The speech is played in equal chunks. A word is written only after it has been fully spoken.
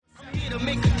to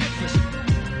make a difference.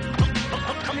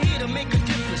 I'm here to make a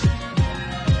difference.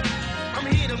 I'm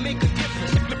here to make a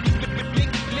difference.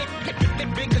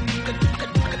 Make a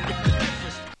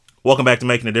difference. Welcome back to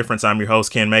Making a Difference. I'm your host,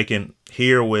 Ken Macon,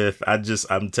 here with,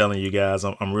 I'm telling you guys,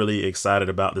 I'm really excited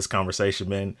about this conversation,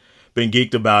 man. Been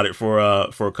geeked about it for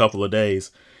a couple of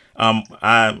days. I'm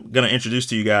going to introduce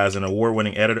to you guys an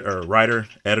award-winning writer,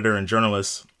 editor, and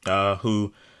journalist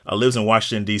who lives in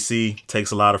Washington, D.C.,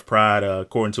 takes a lot of pride,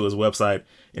 according to his website,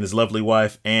 in his lovely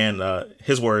wife and,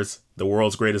 his words, the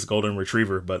world's greatest golden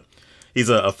retriever. But he's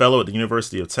a fellow at the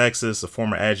University of Texas, a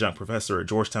former adjunct professor at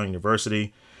Georgetown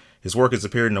University. His work has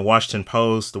appeared in the Washington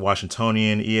Post, the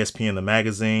Washingtonian, ESPN, the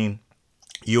magazine,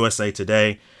 USA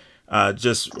Today.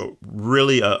 Just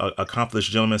really a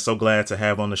accomplished gentleman. So glad to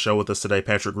have on the show with us today,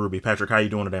 Patrick Ruby. Patrick, how you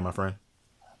doing today, my friend?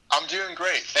 I'm doing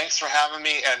great. Thanks for having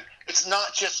me. And it's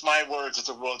not just my words, it's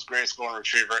the world's greatest golden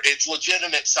retriever. It's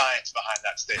legitimate science behind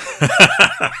that statement.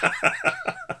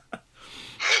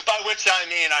 By which I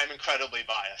mean I'm incredibly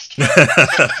biased.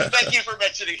 Thank you for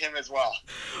mentioning him as well.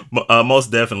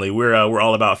 Most definitely. We're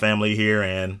all about family here,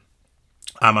 and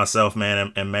I myself,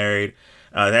 man, am married.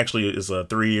 Actually, it's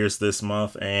 3 years this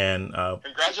month, and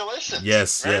congratulations.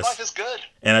 Yes. Life is good.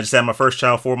 And I just had my first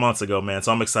child 4 months ago, man.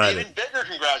 So I'm excited. Even bigger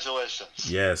congratulations.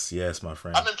 Yes, my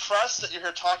friend. I'm impressed that you're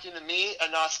here talking to me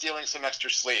and not stealing some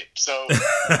extra sleep. So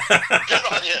good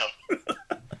on you.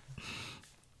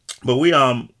 But we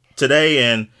today,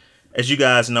 and as you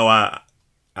guys know, I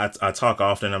talk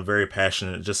often. I'm very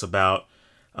passionate just about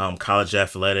college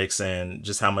athletics and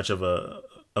just how much of a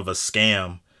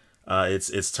scam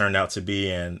it's turned out to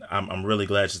be. And I'm really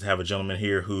glad just to have a gentleman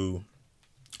here who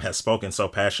has spoken so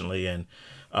passionately and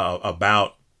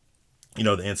about the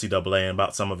NCAA and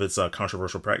about some of its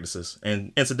controversial practices.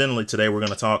 And incidentally, today we're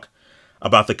going to talk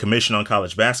about the Commission on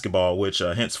College Basketball, which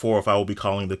henceforth I will be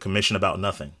calling the Commission About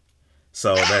Nothing.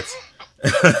 So that's.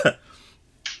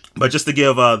 But just to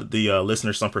give the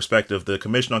listeners some perspective, the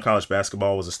Commission on College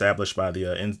Basketball was established by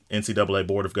the NCAA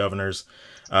Board of Governors,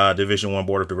 Division I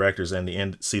Board of Directors, and the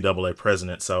NCAA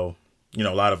President. So, a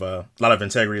lot of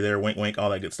integrity there, wink, wink, all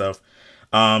that good stuff.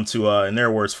 To, in their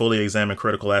words, fully examine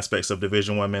critical aspects of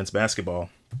Division I men's basketball.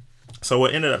 So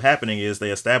what ended up happening is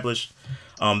they established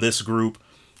this group.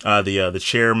 The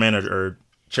chairman or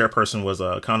chairperson was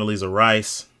Condoleezza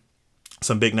Rice.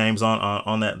 Some big names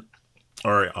on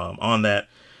that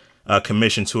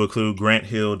commission to include Grant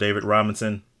Hill, David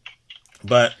Robinson.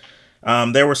 But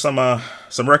there were some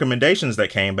recommendations that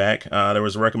came back. There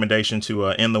was a recommendation to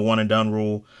end the one and done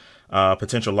rule,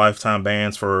 potential lifetime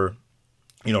bans for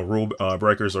rule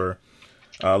breakers or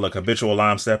habitual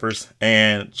line steppers,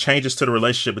 and changes to the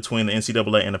relationship between the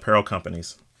NCAA and apparel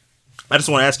companies. I just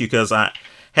want to ask you, because I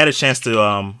had a chance to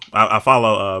I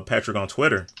follow Patrick on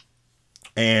Twitter,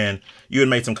 and you had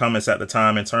made some comments at the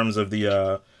time in terms of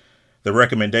the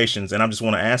recommendations, and I just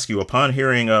want to ask you, upon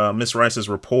hearing Ms. Rice's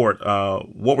report,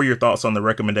 what were your thoughts on the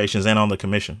recommendations and on the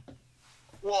commission?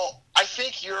 Well, I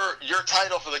think your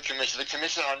title for the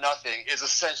Commission on Nothing, is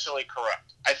essentially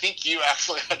correct. I think you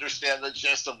actually understand the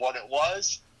gist of what it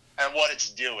was and what it's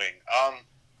doing.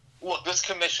 Look, this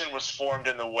commission was formed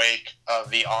in the wake of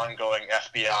the ongoing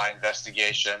FBI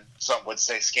investigation, some would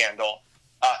say scandal,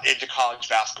 into college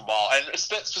basketball, and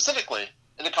specifically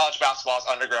into college basketball's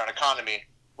underground economy,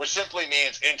 which simply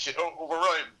means we're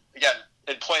really, again,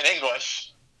 in plain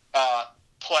English,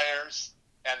 players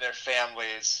and their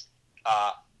families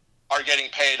are getting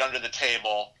paid under the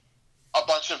table. A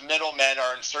bunch of middlemen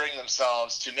are inserting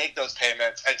themselves to make those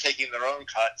payments and taking their own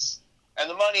cuts. And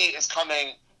the money is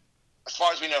coming, as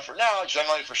far as we know for now,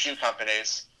 generally for shoe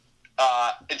companies.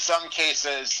 In some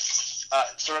cases,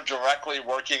 sort of directly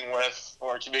working with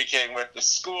or communicating with the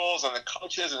schools and the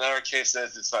coaches. In other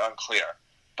cases, it's unclear.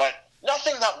 But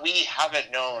nothing that we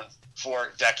haven't known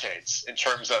for decades in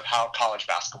terms of how college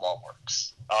basketball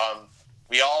works.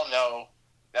 We all know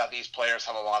that these players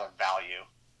have a lot of value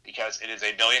because it is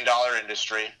a billion-dollar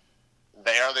industry.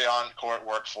 They are the on-court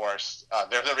workforce.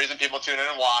 They're the reason people tune in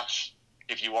and watch.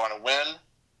 If you want to win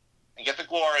and get the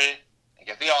glory and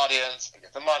get the audience and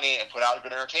get the money and put out a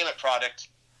good entertainment product,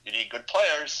 you need good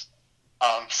players.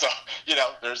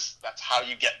 That's how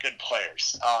you get good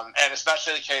players. And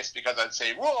especially the case because I'd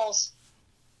say rules,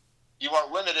 you are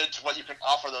limited to what you can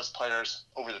offer those players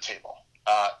over the table.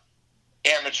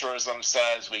 Amateurism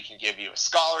says we can give you a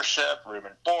scholarship, room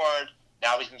and board.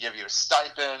 Now we can give you a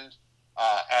stipend.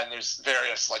 And there's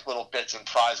various little bits and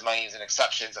prize monies and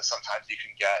exceptions that sometimes you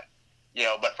can get.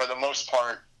 But for the most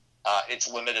part, it's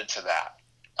limited to that.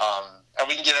 And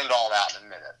we can get into all that in a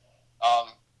minute.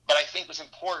 But I think it's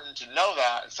important to know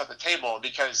that and set the table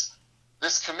because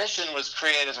this commission was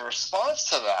created as a response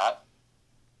to that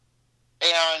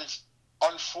And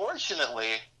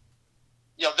unfortunately,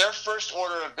 their first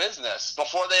order of business,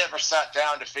 before they ever sat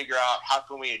down to figure out how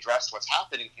can we address what's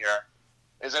happening here,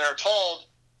 is they are told,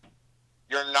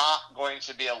 you're not going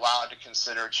to be allowed to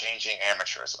consider changing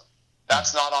amateurism.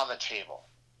 That's not on the table.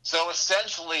 So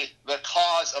essentially, the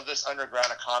cause of this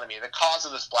underground economy, the cause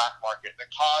of this black market, the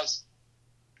cause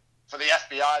for the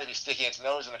FBI to be sticking its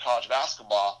nose into college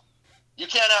basketball, you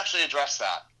can't actually address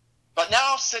that. But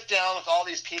now sit down with all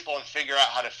these people and figure out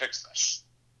how to fix this.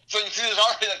 So you see, there's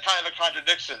already that kind of a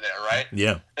contradiction there, right?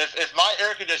 Yeah. If my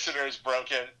air conditioner is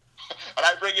broken, and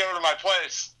I bring you over to my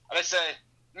place, and I say,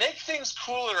 make things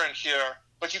cooler in here,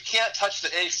 but you can't touch the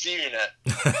AC unit,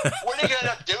 what are you going to end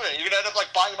up doing? You're going to end up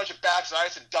like buying a bunch of bags of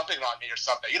ice and dumping it on me or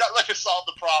something. You're not going to solve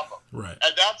the problem. Right.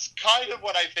 And that's kind of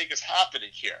what I think is happening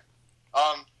here.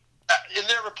 In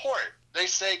their report, they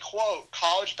say, quote,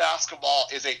 college basketball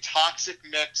is a toxic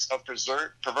mix of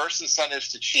perverse incentives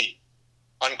to cheat,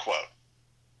 unquote.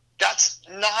 That's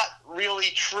not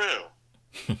really true.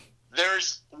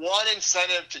 There's one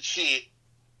incentive to cheat.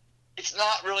 It's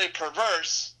not really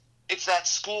perverse. It's that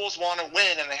schools want to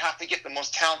win, and they have to get the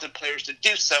most talented players to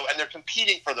do so, and they're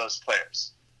competing for those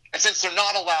players. And since they're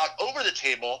not allowed over the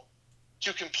table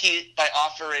to compete by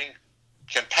offering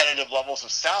competitive levels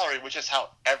of salary, which is how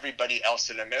everybody else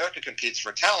in America competes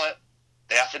for talent,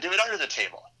 they have to do it under the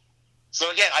table.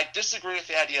 So again, I disagree with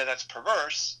the idea that's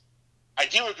perverse. I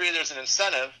do agree there's an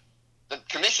incentive. The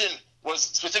commission was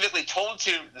specifically told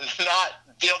to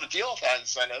not be able to deal with that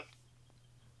incentive.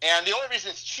 And the only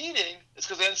reason it's cheating is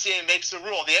because the NCAA makes a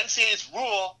rule. The NCAA's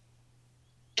rule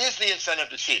is the incentive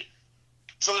to cheat.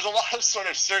 So there's a lot of sort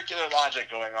of circular logic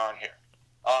going on here.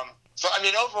 So, I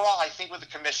mean, overall, I think with the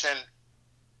commission,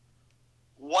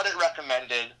 what it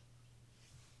recommended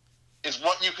is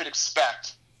what you could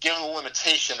expect given the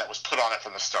limitation that was put on it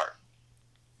from the start.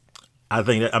 I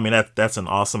think that's an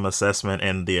awesome assessment,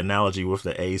 and the analogy with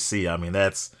the AC, I mean,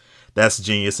 that's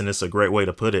genius, and it's a great way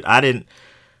to put it. I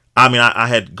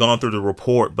had gone through the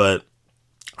report, but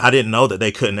I didn't know that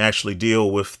they couldn't actually deal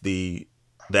with the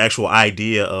actual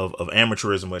idea of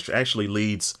amateurism, which actually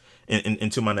leads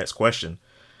into my next question.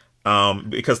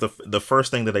 Because the first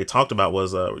thing that they talked about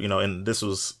was, and this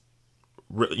was,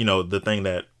 the thing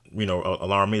that,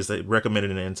 alarmed me is they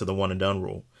recommended it into the one and done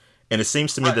rule. And it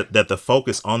seems to me that the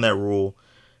focus on that rule,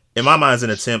 in my mind, is an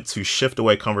attempt to shift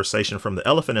away conversation from the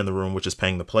elephant in the room, which is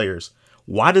paying the players.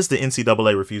 Why does the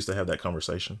NCAA refuse to have that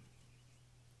conversation?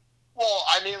 Well,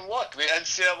 I mean, look, the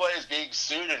NCAA is being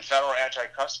sued in federal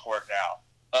antitrust court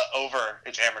now over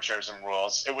its amateurism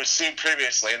rules. It was sued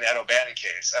previously in the Ed O'Bannon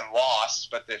case and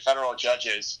lost, but the federal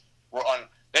judges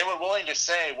they were willing to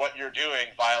say what you're doing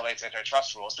violates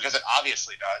antitrust rules, because it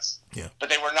obviously does. Yeah. But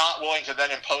they were not willing to then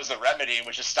impose the remedy,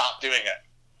 which is stop doing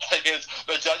it.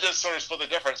 The judges sort of split the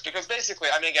difference, because basically,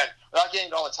 I mean, again, without getting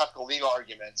into all the technical legal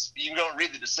arguments, you can go and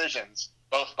read the decisions,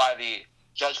 both by the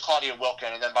Judge Claudia Wilkin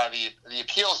and then by the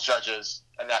appeals judges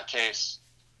in that case.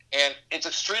 And it's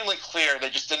extremely clear they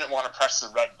just didn't want to press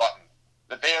the red button,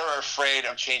 that they are afraid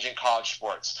of changing college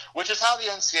sports, which is how the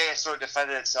NCAA sort of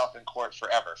defended itself in court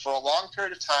forever. For a long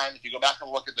period of time, if you go back and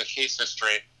look at the case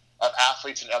history of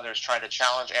athletes and others trying to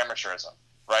challenge amateurism,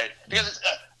 right? Because it's,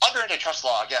 under antitrust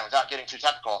law, again, without getting too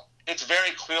technical, it's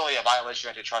very clearly a violation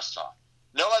of antitrust law.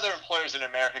 No other employers in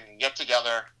America can get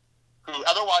together who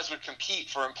otherwise would compete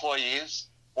for employees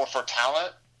or for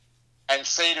talent and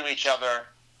say to each other,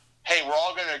 hey, we're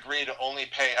all going to agree to only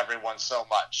pay everyone so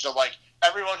much. So, like,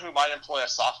 everyone who might employ a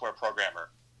software programmer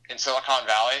in Silicon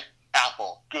Valley,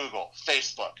 Apple, Google,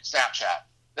 Facebook, Snapchat,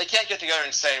 they can't get together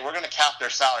and say, we're going to cap their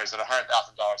salaries at $100,000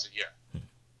 a year.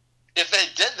 If they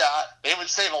did that, they would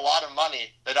save a lot of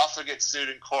money. They'd also get sued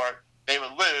in court. They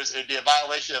would lose. It would be a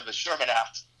violation of the Sherman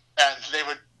Act, and they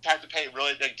would have to pay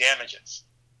really big damages.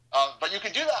 But you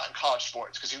can do that in college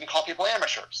sports because you can call people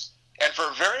amateurs. And for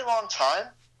a very long time,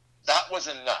 that was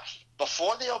enough.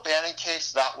 Before the O'Bannon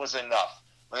case, that was enough.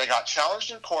 When they got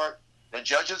challenged in court, the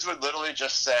judges would literally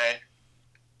just say,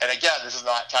 and again, this is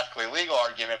not a technically legal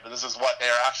argument, but this is what they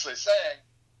are actually saying,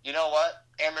 you know what?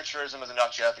 Amateurism is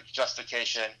enough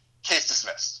justification. Case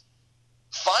dismissed.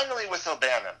 Finally, with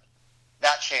O'Bannon,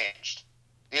 that changed.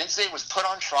 The NCAA was put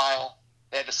on trial.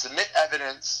 They had to submit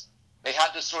evidence. They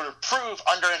had to sort of prove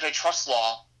under antitrust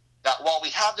law that while we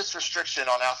have this restriction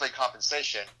on athlete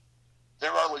compensation,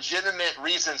 there are legitimate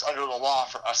reasons under the law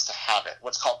for us to have it,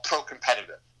 what's called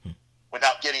pro-competitive.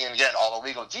 Without getting in, again, all the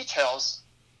legal details,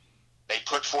 they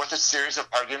put forth a series of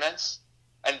arguments,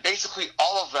 and basically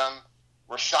all of them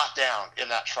were shot down in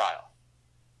that trial.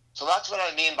 So that's what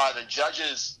I mean by the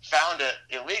judges found it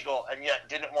illegal and yet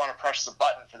didn't want to press the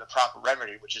button for the proper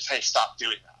remedy, which is, hey, stop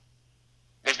doing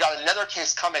that. They've got another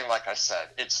case coming, like I said.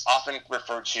 It's often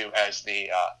referred to as the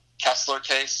Kessler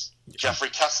case. Jeffrey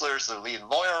Kessler is the lead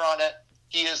lawyer on it.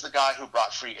 He is the guy who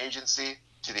brought free agency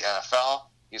to the NFL.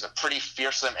 He's a pretty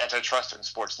fearsome antitrust and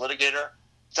sports litigator.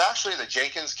 It's actually the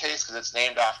Jenkins case because it's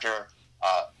named after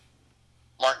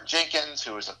Martin Jenkins,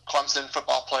 who was a Clemson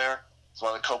football player. He's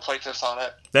one of the co-plaintiffs on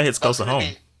it. That hits close to home.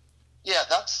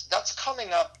 That's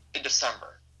coming up in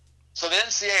December. So the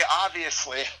NCAA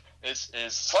obviously is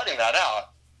sweating that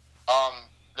out.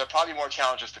 There are probably more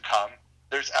challenges to come.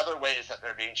 There's other ways that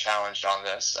they're being challenged on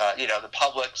this. The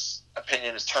public's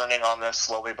opinion is turning on this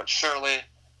slowly but surely.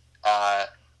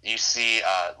 You see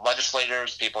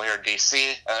legislators, people here in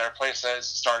D.C. and other places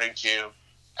starting to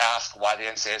ask why the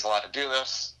NCAA is allowed to do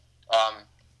this.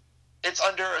 It's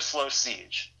under a slow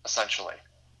siege, essentially.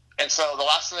 And so the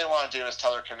last thing they want to do is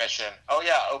tell their commission, oh,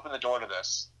 yeah, open the door to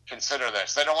this. Consider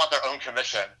this. They don't want their own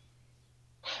commission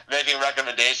making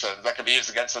recommendations that could be used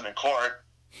against them in court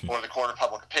or the court of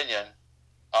public opinion.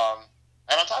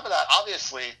 And on top of that,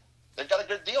 obviously, they've got a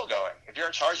good deal going. If you're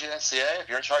in charge of the NCAA, if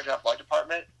you're in charge of the athletic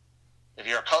department, if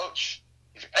you're a coach,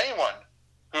 if you're anyone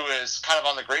who is kind of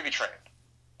on the gravy train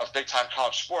of big-time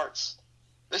college sports,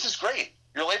 this is great.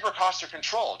 Your labor costs are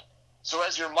controlled. So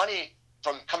as your money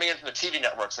from coming in from the TV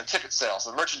networks, the ticket sales,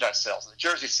 the merchandise sales, the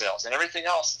jersey sales, and everything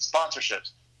else,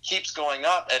 sponsorships, keeps going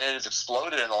up, and it has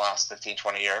exploded in the last 15,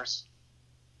 20 years,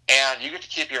 and you get to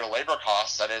keep your labor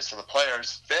costs, that is for the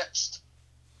players, fixed,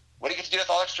 what do you get to do with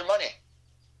all extra money?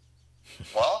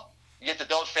 Well, you get to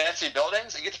build fancy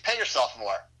buildings, and you get to pay yourself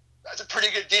more. That's a pretty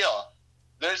good deal.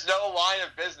 There's no line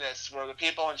of business where the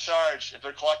people in charge, if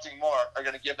they're collecting more, are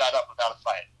going to give that up without a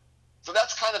fight. So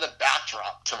that's kind of the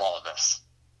backdrop to all of this.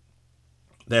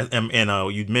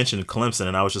 You mentioned Clemson,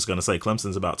 and I was just going to say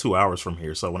Clemson's about 2 hours from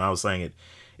here. So when I was saying it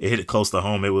hit it close to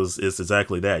home. It's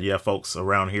exactly that. You have folks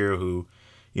around here who,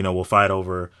 will fight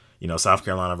over, South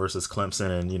Carolina versus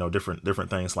Clemson and, different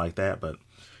things like that. But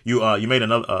you made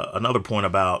another point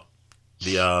about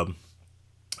the,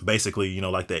 basically,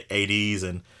 like the ADs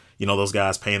and, those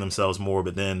guys paying themselves more,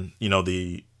 but then,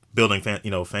 the building,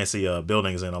 fancy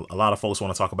buildings. And a lot of folks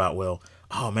want to talk about, well,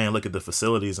 oh man, look at the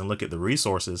facilities and look at the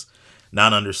resources,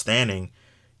 not understanding,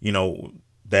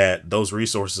 that those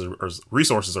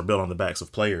resources are built on the backs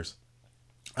of players.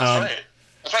 That's right.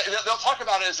 That's right. They'll talk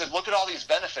about it as look at all these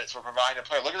benefits we're providing to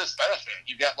players. Look at this benefit.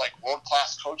 You get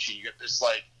world-class coaching. You get this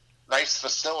nice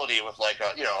facility with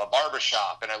a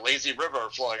barbershop and a lazy river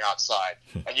flowing outside.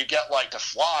 And you get to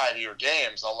fly to your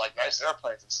games on nice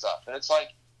airplanes and stuff. And it's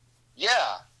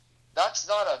yeah, that's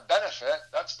not a benefit.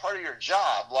 That's part of your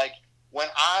job. When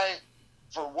I,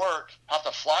 for work, have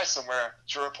to fly somewhere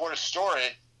to report a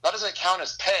story, that doesn't count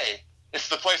as pay if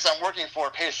the place I'm working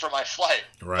for pays for my flight.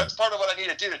 Right. That's part of what I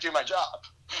need to do my job.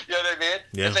 You know what I mean?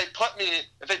 Yeah. If they bump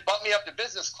me up to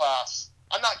business class,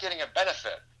 I'm not getting a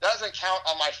benefit. That doesn't count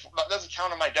on my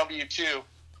W-2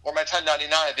 or my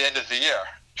 1099 at the end of the year.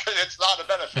 It's not a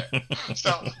benefit.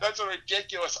 So that's a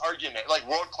ridiculous argument.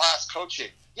 World-class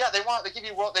coaching. Yeah, they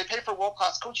pay for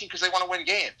world-class coaching because they want to win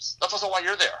games. That's also why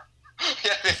you're there.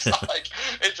 Yeah, it's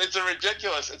it's a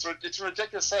ridiculous. It's a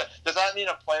ridiculous thing. Does that mean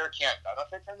a player can't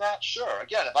benefit from that? Sure.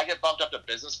 Again, if I get bumped up to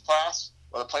business class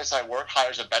or the place I work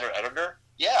hires a better editor,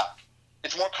 yeah,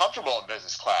 it's more comfortable in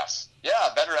business class. Yeah,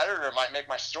 a better editor might make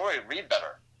my story read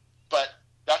better, but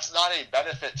that's not a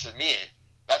benefit to me.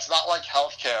 That's not like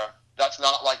healthcare. That's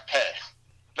not like pay.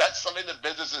 That's something the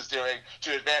business is doing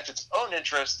to advance its own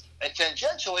interest, and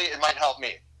tangentially, it might help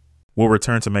me. We'll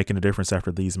return to Making a Difference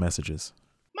after these messages.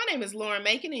 My name is Lauren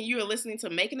Macon, and you are listening to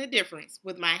Making a Difference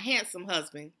with my handsome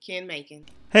husband, Ken Macon.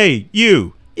 Hey,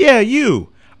 you. Yeah, you.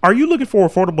 Are you looking for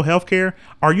affordable health care?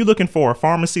 Are you looking for a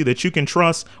pharmacy that you can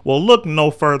trust? Well, look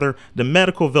no further. The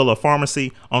Medical Villa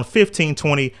Pharmacy on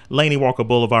 1520 Laney Walker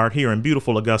Boulevard here in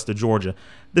beautiful Augusta, Georgia.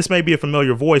 This may be a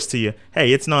familiar voice to you.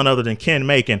 Hey, it's none other than Ken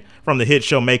Macon from the hit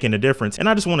show Making a Difference. And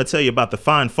I just want to tell you about the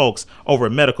fine folks over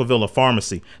at Medical Villa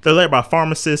Pharmacy. They're led by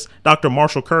pharmacists Dr.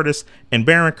 Marshall Curtis and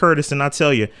Baron Curtis. And I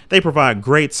tell you, they provide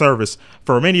great service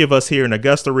for many of us here in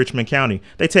Augusta, Richmond County.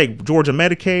 They take Georgia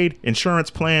Medicaid, insurance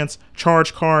plans,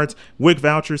 charge cards, WIC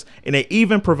vouchers, and they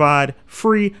even provide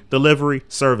free delivery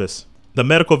service. The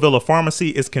Medical Villa Pharmacy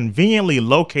is conveniently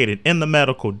located in the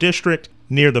medical district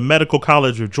near the Medical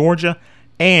College of Georgia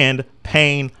and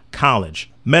Payne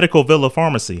College. Medical Villa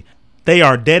Pharmacy. They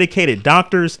are dedicated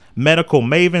doctors, medical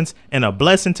mavens, and a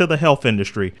blessing to the health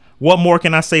industry. What more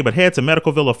can I say but head to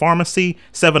Medical Villa Pharmacy,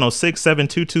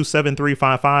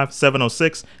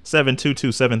 706-722-7355,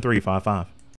 706-722-7355.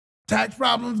 Tax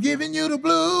problems giving you the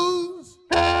blues?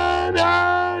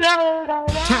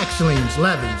 Tax liens,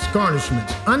 levies,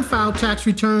 garnishments, unfiled tax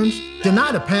returns,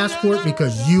 denied a passport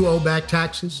because you owe back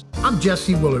taxes? I'm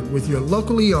Jesse Willard with your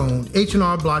locally owned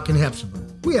H&R Block in Hepzibah.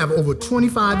 We have over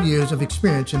 25 years of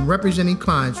experience in representing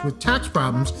clients with tax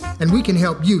problems, and we can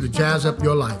help you to jazz up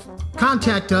your life.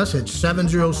 Contact us at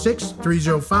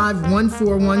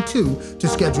 706-305-1412 to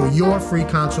schedule your free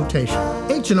consultation.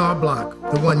 H&R Block,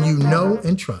 the one you know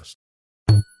and trust.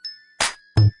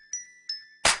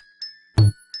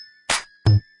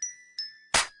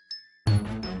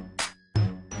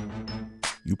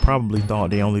 You probably thought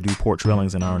they only do porch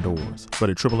railings and iron doors, but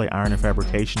at AAA Iron and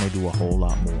Fabrication, they do a whole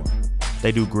lot more.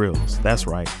 They do grills, that's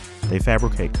right. They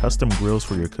fabricate custom grills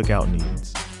for your cookout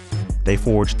needs. They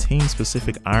forge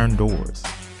team-specific iron doors,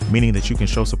 meaning that you can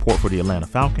show support for the Atlanta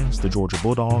Falcons, the Georgia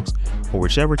Bulldogs, or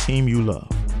whichever team you love.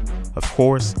 Of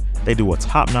course, they do a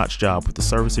top-notch job with the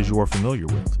services you are familiar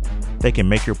with. They can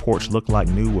make your porch look like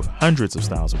new with hundreds of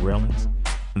styles of railings,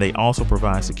 and they also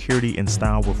provide security and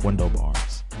style with window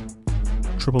bars.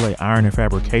 AAA Iron and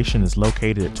Fabrication is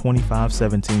located at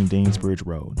 2517 Deansbridge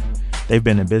Road. They've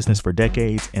been in business for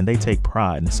decades, and they take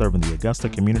pride in serving the Augusta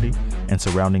community and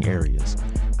surrounding areas.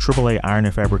 AAA Iron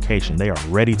and Fabrication, they are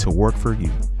ready to work for you.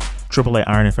 AAA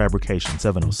Iron and Fabrication,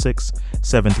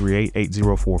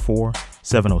 706-738-8044,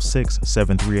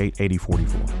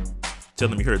 706-738-8044. Tell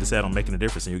them you heard this ad on Making a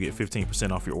Difference and you'll get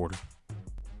 15% off your order.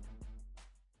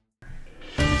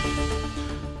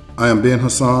 I am Ben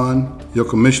Hassan, your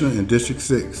Commissioner in District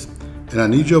 6, and I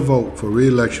need your vote for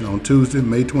re-election on Tuesday,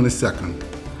 May 22nd.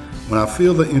 When I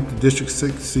fill the empty District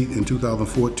 6 seat in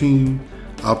 2014,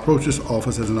 I approach this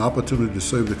office as an opportunity to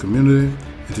serve the community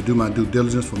and to do my due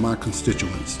diligence for my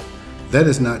constituents. That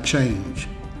has not changed.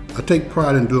 I take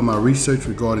pride in doing my research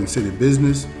regarding city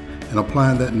business and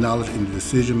applying that knowledge in the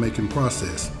decision-making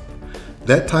process.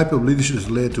 That type of leadership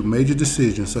has led to major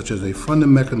decisions such as a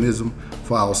funding mechanism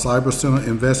for our cyber center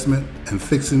investment and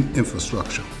fixing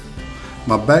infrastructure.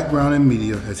 My background in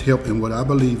media has helped in what I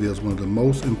believe is one of the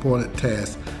most important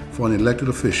tasks for an elected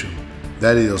official,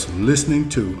 that is, listening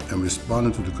to and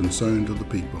responding to the concerns of the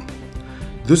people.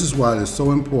 This is why it is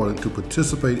so important to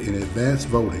participate in advance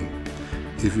voting.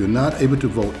 If you're not able to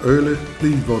vote early,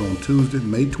 please vote on Tuesday,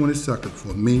 May 22nd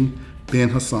for me, Ben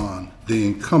Hassan, the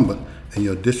incumbent and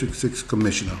your District 6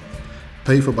 Commissioner,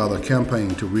 paid for by the campaign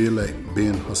to re-elect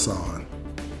Ben Hassan.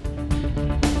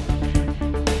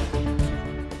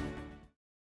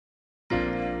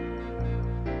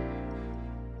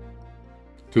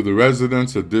 To the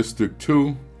residents of District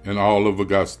 2 and all of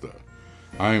Augusta,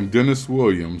 I am Dennis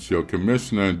Williams, your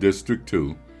Commissioner in District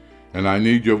 2, and I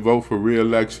need your vote for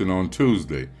re-election on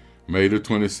Tuesday, May the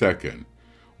 22nd.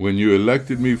 When you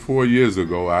elected me 4 years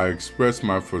ago, I expressed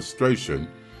my frustration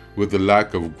with the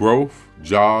lack of growth,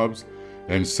 jobs,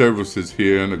 and services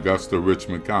here in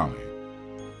Augusta-Richmond County.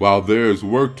 While there is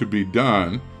work to be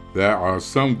done, there are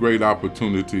some great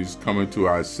opportunities coming to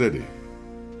our city.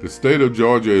 The state of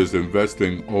Georgia is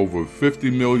investing over $50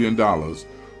 million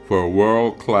for a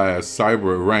world-class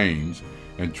cyber range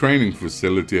and training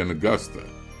facility in Augusta.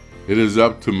 It is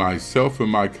up to myself and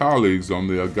my colleagues on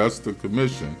the Augusta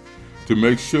Commission to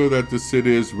make sure that the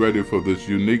city is ready for this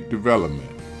unique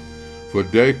development. For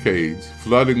decades,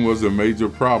 flooding was a major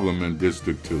problem in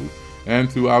District 2 and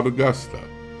throughout Augusta.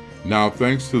 Now,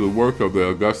 thanks to the work of the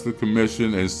Augusta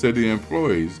Commission and city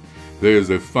employees, there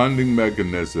is a funding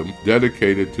mechanism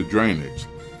dedicated to drainage.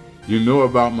 You know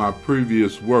about my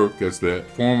previous work as the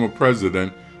former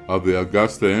president of the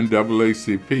Augusta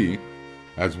NAACP,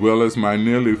 as well as my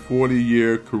nearly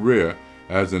 40-year career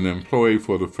as an employee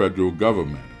for the federal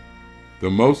government. The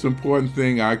most important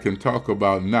thing I can talk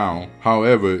about now,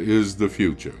 however, is the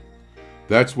future.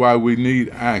 That's why we need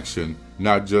action,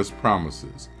 not just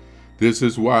promises. This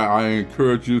is why I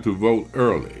encourage you to vote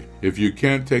early. If you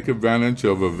can't take advantage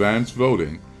of advance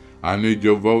voting, I need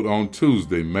your vote on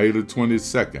Tuesday, May the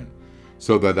 22nd,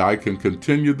 so that I can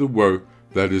continue the work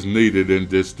that is needed in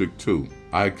District 2.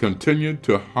 I continue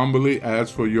to humbly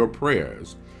ask for your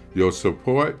prayers, your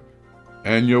support,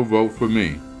 and your vote for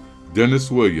me,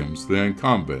 Dennis Williams, the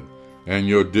incumbent, and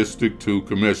your District 2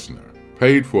 Commissioner,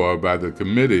 paid for by the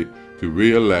committee to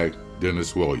re-elect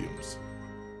Dennis Williams.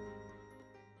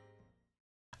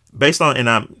 Based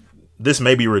on, this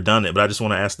may be redundant, but I just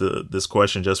want to ask this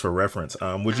question just for reference.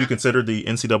 Would you consider the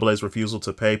NCAA's refusal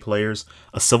to pay players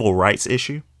a civil rights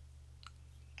issue?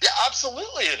 Yeah,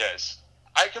 absolutely it is.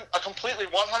 I completely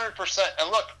 100%.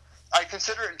 And look, I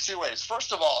consider it in two ways.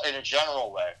 First of all, in a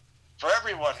general way, for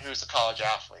everyone who's a college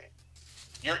athlete,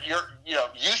 you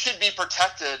should be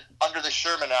protected under the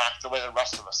Sherman Act the way the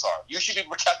rest of us are. You should be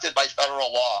protected by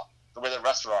federal law the way the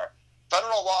rest are.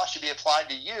 federal law should be applied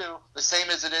to you the same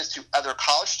as it is to other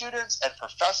college students and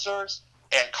professors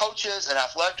and coaches and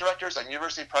athletic directors and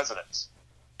university presidents.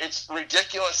 It's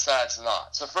ridiculous that it's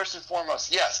not. So first and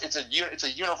foremost, yes, it's a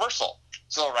universal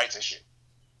civil rights issue.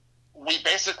 We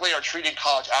basically are treating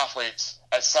college athletes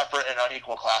as separate and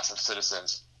unequal class of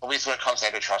citizens, at least when it comes to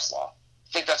antitrust law.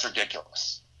 I think that's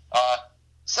ridiculous.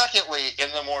 Secondly, in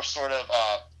the more sort of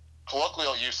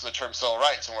colloquial use of the term civil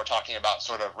rights, when we're talking about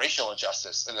sort of racial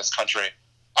injustice in this country,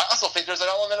 I also think there's an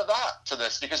element of that to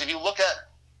this, because if you look at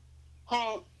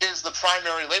who is the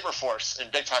primary labor force in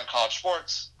big-time college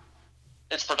sports,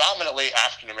 it's predominantly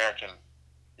African-American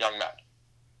young men.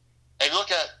 And you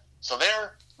look at, so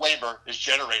their labor is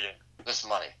generating this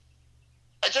money.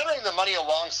 And generating the money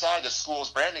alongside the school's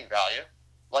branding value,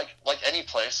 like any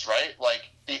place, right? Like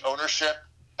the ownership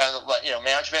and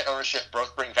management ownership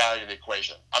both bring value to the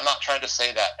equation. I'm not trying to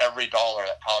say that every dollar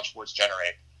that college sports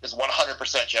generate is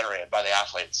 100% generated by the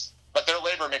athletes, but their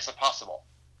labor makes it possible.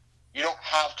 You don't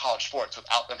have college sports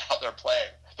without them out there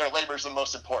playing. Their labor is the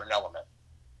most important element.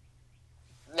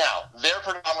 Now, they're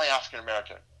predominantly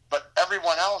African-American, but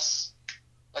everyone else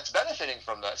that's benefiting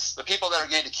from this, the people that are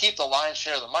going to keep the lion's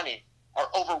share of the money, are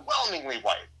overwhelmingly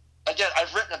white. Again,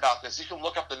 I've written about this. You can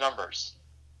look up the numbers.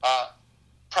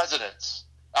 Presidents,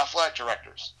 athletic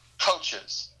directors,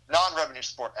 coaches, non-revenue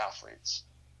sport athletes,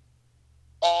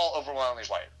 all overwhelmingly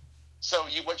white. So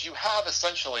what you have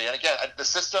essentially, and again, the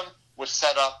system was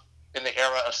set up in the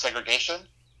era of segregation,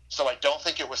 so I don't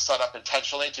think it was set up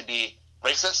intentionally to be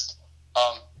racist.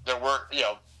 There were,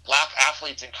 black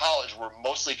athletes in college were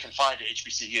mostly confined to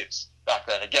HBCUs back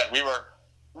then. Again, we were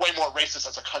way more racist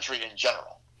as a country in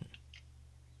general.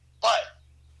 But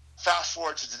fast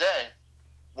forward to today,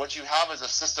 what you have is a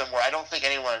system where I don't think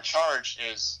anyone in charge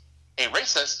is a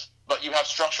racist, but you have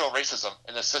structural racism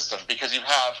in the system, because you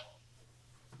have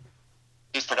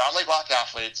these predominantly black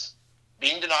athletes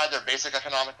being denied their basic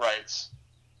economic rights,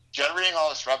 generating all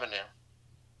this revenue,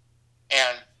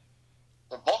 and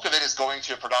the bulk of it is going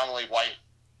to a predominantly white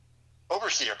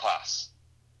overseer class.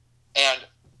 And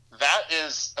that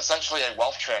is essentially a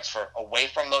wealth transfer away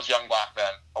from those young black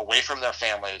men, away from their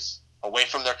families, away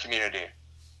from their community.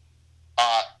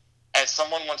 As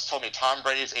someone once told me, Tom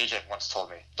Brady's agent once told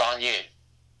me, Don Ye,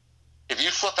 if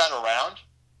you flip that around,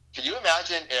 can you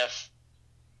imagine if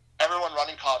everyone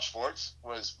running college sports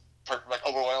was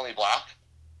overwhelmingly black,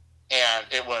 and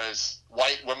it was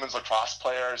white women's lacrosse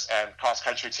players and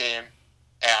cross-country team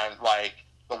and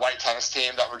the white tennis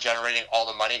team that were generating all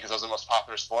the money because those are the most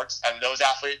popular sports, and those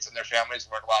athletes and their families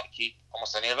weren't allowed to keep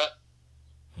almost any of it?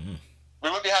 We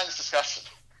wouldn't be having this discussion.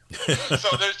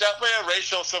 So there's definitely a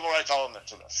racial civil rights element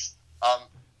to this.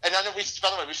 And then by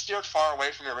the way, we steered far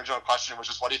away from the original question, which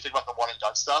is what do you think about the one and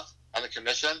done stuff and the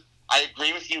commission? I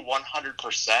agree with you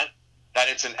 100% that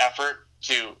it's an effort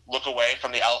to look away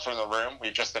from the elephant in the room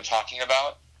we've just been talking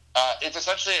about. It's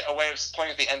essentially a way of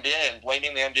pointing at the NBA and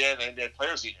blaming the NBA and the NBA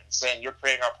Players Union, saying you're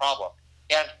creating our problem.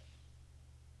 And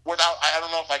I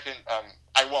don't know if I can,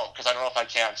 I won't, because I don't know if I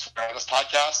can swear on this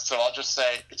podcast, so I'll just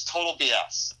say it's total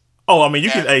BS. Oh, I mean, you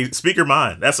can speak your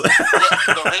mind. That's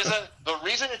the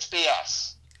reason it's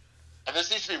BS, and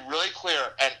this needs to be really clear,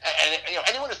 and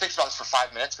anyone who thinks about this for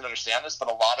 5 minutes can understand this, but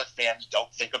a lot of fans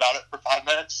don't think about it for 5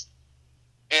 minutes,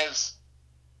 is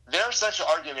their essential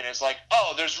argument is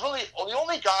there's really, the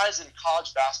only guys in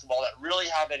college basketball that really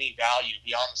have any value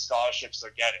beyond the scholarships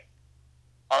they're getting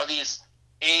are these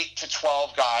 8 to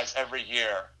 12 guys every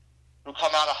year who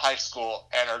come out of high school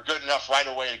and are good enough right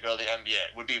away to go to the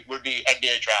NBA, would be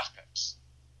NBA draft picks.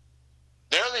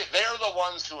 They're the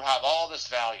ones who have all this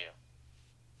value.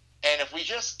 And if we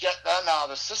just get them out of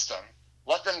the system,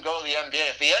 let them go to the NBA,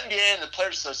 if the NBA and the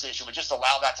Players Association would just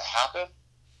allow that to happen,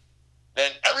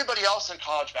 then everybody else in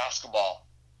college basketball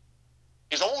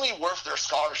is only worth their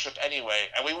scholarship anyway,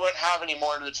 and we wouldn't have any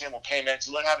more under-the-table payments,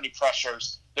 we wouldn't have any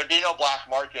pressures, there'd be no black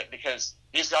market because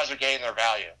these guys are getting their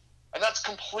value. And that's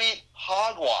complete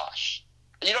hogwash.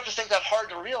 And you don't have to think that hard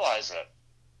to realize it.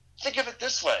 Think of it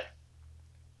this way.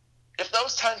 If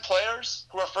those 10 players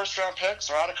who are first-round picks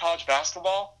are out of college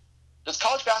basketball, does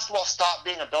college basketball stop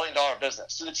being a billion-dollar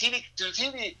business? Do the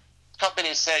TV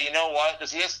companies say, you know what,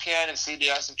 does ESPN and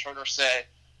CBS and Turner say,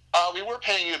 we were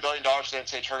paying you $1 billion for the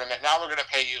NCAA tournament, now we're going to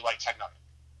pay you $10 million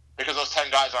because those 10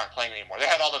 guys aren't playing anymore. They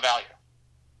had all the value.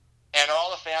 And are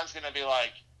all the fans going to be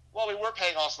like, well, we were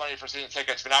paying all this money for season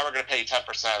tickets, but now we're going to pay you 10%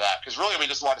 of that because really we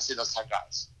just want to see those 10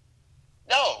 guys.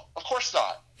 No, of course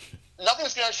not.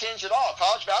 Nothing's going to change at all.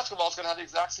 College basketball is going to have the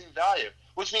exact same value,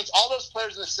 which means all those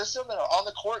players in the system that are on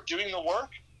the court doing the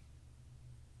work,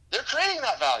 they're creating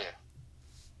that value.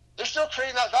 They're still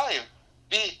creating that value.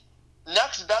 The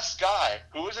next best guy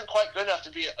who isn't quite good enough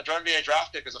to be a WNBA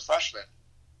draft pick as a freshman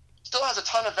still has a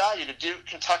ton of value to Duke,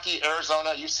 Kentucky,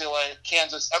 Arizona, UCLA,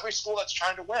 Kansas, every school that's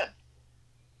trying to win.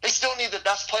 They still need the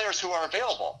best players who are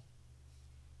available.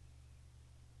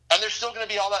 And there's still going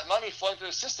to be all that money flowing through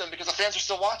the system because the fans are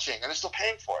still watching and they're still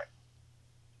paying for it.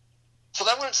 So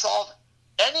that wouldn't solve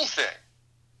anything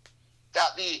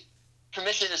that the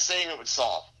commission is saying it would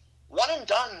solve. One and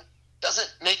done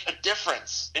doesn't make a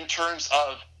difference in terms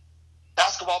of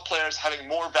basketball players having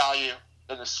more value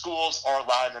than the schools are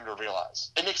allowing them to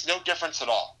realize. It makes no difference at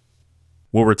all.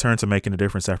 We'll return to making a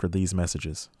difference after these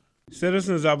messages.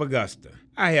 Citizens of Augusta,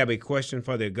 I have a question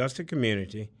for the Augusta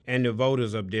community and the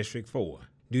voters of District 4.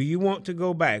 Do you want to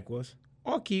go backwards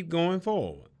or keep going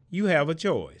forward? You have a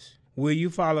choice. Will you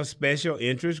follow special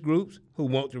interest groups who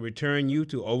want to return you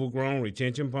to overgrown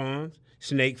retention ponds,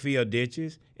 snake-filled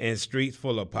ditches, and streets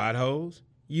full of potholes?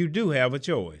 You do have a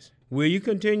choice. Will you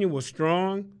continue with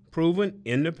strong, proven,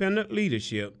 independent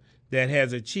leadership that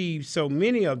has achieved so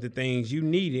many of the things you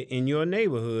needed in your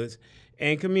neighborhoods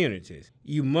and communities?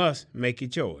 You must make a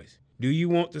choice. Do you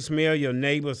want to smell your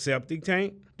neighbor's septic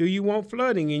tank? Do you want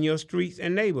flooding in your streets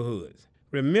and neighborhoods?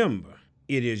 Remember,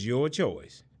 it is your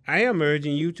choice. I am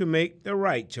urging you to make the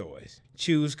right choice.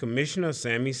 Choose Commissioner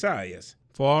Sammy Sayers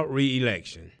for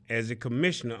re-election as the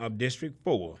Commissioner of District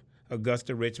 4,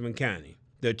 Augusta-Richmond County.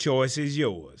 The choice is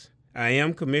yours. I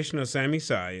am Commissioner Sammy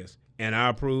Sayers, and I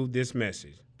approve this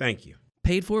message. Thank you.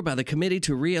 Paid for by the committee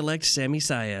to re-elect Sammy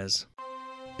Sayers.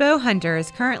 Bo Hunter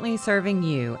is currently serving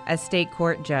you as state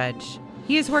court judge.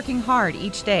 He is working hard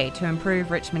each day to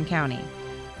improve Richmond County.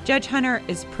 Judge Hunter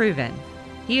is proven.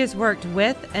 He has worked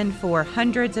with and for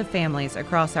hundreds of families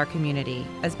across our community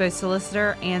as both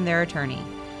solicitor and their attorney.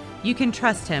 You can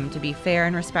trust him to be fair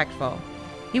and respectful.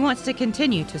 He wants to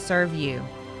continue to serve you.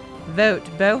 Vote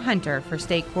Bo Hunter for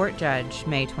State Court Judge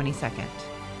May 22nd.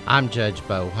 I'm Judge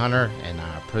Bo Hunter, and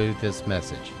I approve this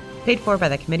message. Paid for by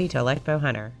the committee to elect Bo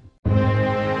Hunter.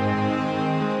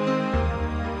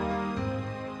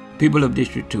 People of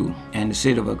District 2 and the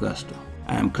City of Augusta,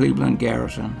 I am Cleveland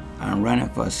Garrison. I am running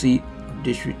for a seat of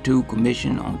District 2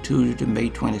 Commission on Tuesday, May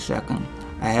 22nd.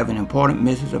 I have an important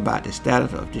message about the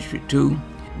status of District 2.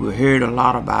 We've heard a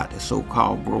lot about the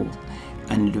so-called growth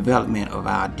and the development of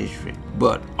our district,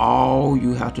 but all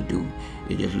you have to do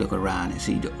is just look around and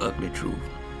see the ugly truth.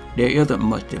 There isn't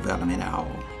much development at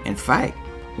all. In fact,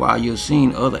 while you're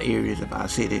seeing other areas of our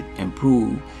city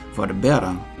improve for the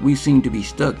better, we seem to be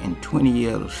stuck in 20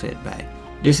 years of setback.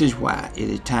 This is why it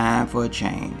is time for a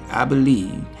change. I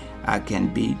believe I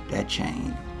can beat that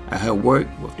change. I have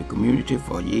worked with the community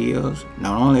for years,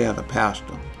 not only as a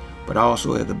pastor, but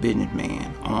also as a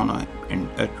businessman, owner, and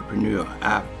entrepreneur.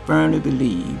 I firmly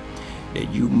believe that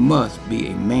you must be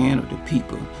a man of the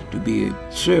people to be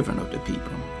a servant of the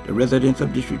people. The residents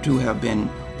of District 2 have been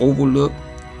overlooked,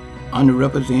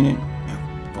 underrepresented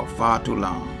for far too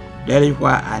long. That is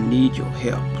why I need your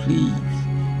help. Please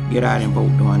get out and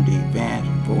vote during the advance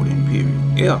voting period.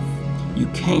 If you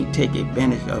can't take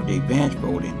advantage of the advance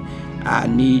voting, I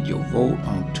need your vote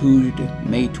on Tuesday,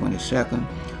 May 22nd,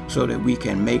 so that we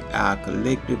can make our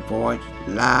collective voice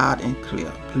loud and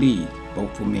clear. Please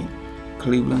vote for me,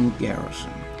 Cleveland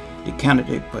Garrison, the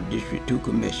candidate for District 2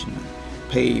 Commissioner,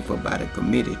 paid for by the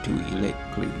committee to elect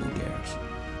Cleveland Garrison.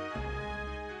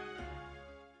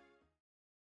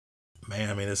 Man,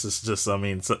 I mean, this is just,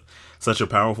 such a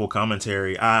powerful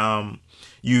commentary.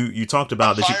 You talked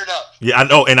about I'm fired up. Yeah, I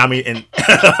know, and I mean, and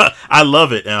I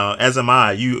love it. As am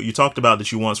I. You talked about that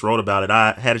you once wrote about it.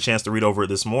 I had a chance to read over it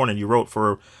this morning. You wrote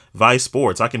for Vice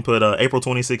Sports. I can put April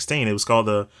 2016. It was called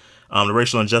the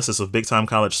racial injustice of big time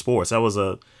college sports. That was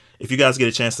if you guys get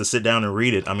a chance to sit down and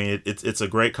read it, I mean, it's a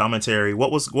great commentary.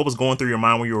 What was going through your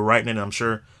mind when you were writing it? I'm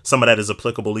sure some of that is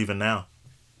applicable even now.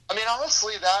 I mean,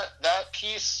 honestly, that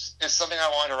piece is something I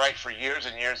wanted to write for years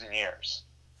and years and years.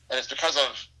 And it's because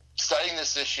of studying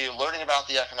this issue, learning about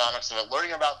the economics of it,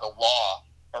 learning about the law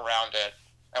around it,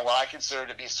 and what I consider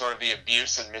to be sort of the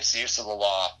abuse and misuse of the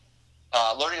law,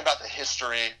 learning about the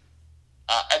history,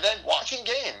 and then watching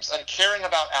games and caring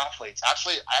about athletes. I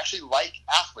actually like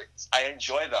athletes. I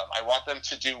enjoy them. I want them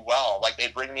to do well. Like, they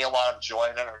bring me a lot of joy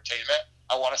and entertainment.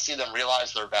 I want to see them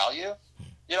realize their value.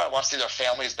 I want to see their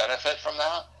families benefit from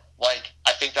that. Like,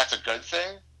 I think that's a good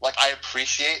thing. Like, I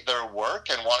appreciate their work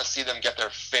and want to see them get their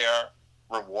fair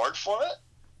reward for it.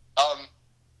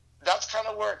 That's kind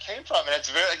of where it came from. And it's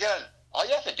again, all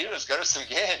you have to do is go to some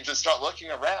games and start looking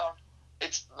around.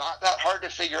 It's not that hard to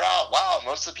figure out, wow,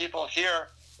 most of the people here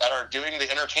that are doing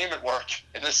the entertainment work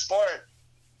in this sport,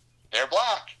 they're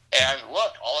black. And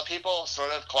look, all the people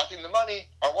sort of collecting the money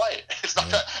are white. It's not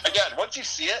that, again, once you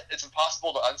see it, it's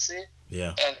impossible to unsee.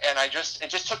 Yeah. And it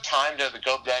just took time to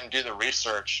go then do the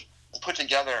research and put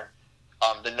together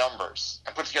the numbers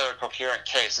and put together a coherent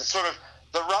case. It's sort of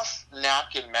the rough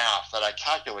napkin math that I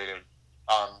calculated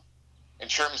in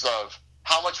terms of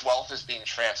how much wealth is being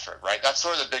transferred, right? That's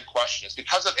sort of the big question. Is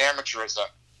because of amateurism,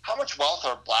 how much wealth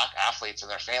are black athletes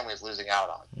and their families losing out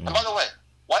on? And by the way,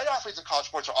 white athletes in college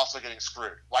sports are also getting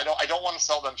screwed. I don't want to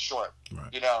sell them short.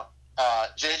 Right. You know,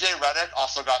 J.J. Redick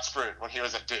also got screwed when he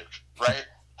was at Duke, right?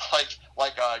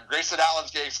 like Grayson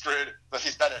Allen's getting screwed, but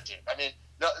he's been at Duke. I mean,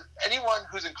 anyone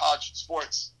who's in college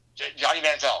sports, Johnny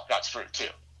Manziel got screwed too,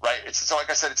 right? So like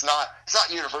I said, it's not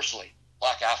universally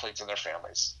black athletes and their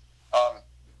families.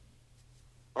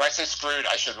 When I say screwed,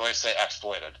 I should really say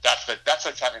exploited. That's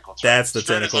a technical term. That's the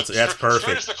technical term. That's perfect.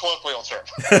 Screwed is the colloquial term.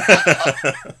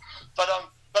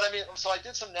 But I mean, so I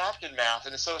did some napkin math,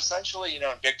 and so essentially, you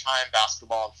know, in big time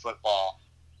basketball and football,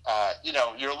 you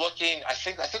know, you're looking. I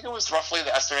think it was roughly,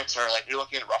 the estimates are like, you're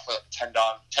looking at roughly like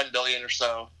 $10 billion or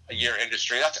so a year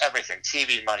industry. That's everything: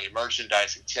 TV money,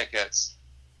 merchandising, tickets,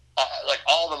 like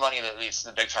all the money that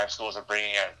the big time schools are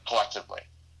bringing in collectively.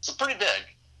 So pretty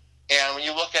big. And when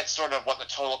you look at sort of what the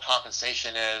total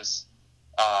compensation is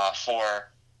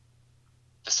for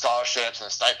the scholarships and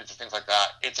the stipends and things like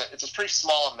that, it's a pretty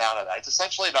small amount of that. It's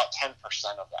essentially about 10%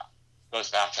 of that goes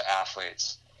back to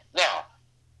athletes. Now,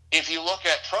 if you look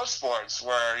at pro sports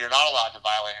where you're not allowed to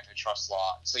violate antitrust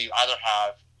law, so you either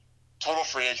have total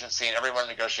free agency and everyone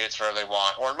negotiates whatever they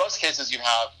want, or in most cases you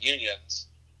have unions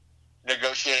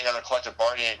negotiating under collective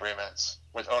bargaining agreements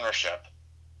with ownership.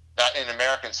 That in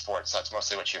American sports, that's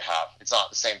mostly what you have. It's not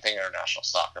the same thing in international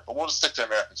soccer, but we'll just stick to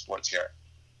American sports here.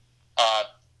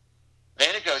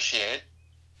 They negotiate,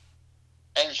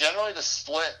 and generally the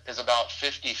split is about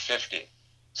 50-50.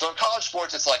 So in college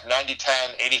sports, it's like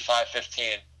 90-10,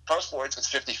 85-15. Pro sports, it's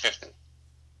 50-50.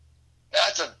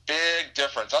 That's a big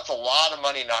difference. That's a lot of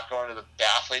money not going to the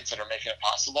athletes that are making it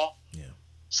possible. Yeah.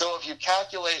 So if you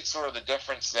calculate sort of the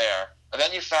difference there, and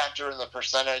then you factor in the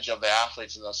percentage of the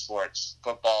athletes in those sports,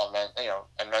 football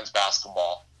and men's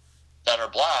basketball, that are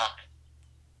black,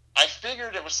 I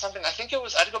figured it was something. I think it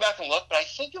was. I had to go back and look, but I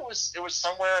think it was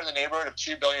somewhere in the neighborhood of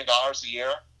 $2 billion a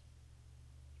year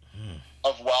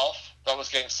of wealth that was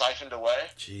getting siphoned away.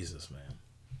 Jesus, man.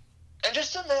 And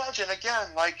just imagine again,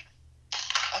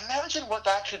 imagine what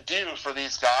that could do for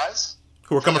these guys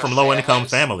who are coming from low-income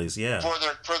families, yeah.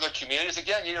 For their communities.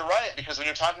 Again, you're right, because when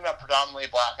you're talking about predominantly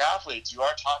black athletes, you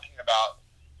are talking about,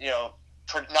 you know,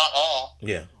 not all,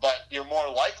 but you're more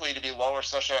likely to be lower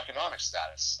socioeconomic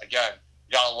status. Again,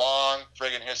 you got a long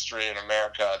friggin' history in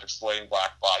America of exploiting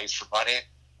black bodies for money,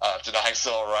 denying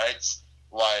civil rights.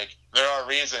 Like, there are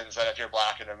reasons that if you're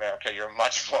black in America, you're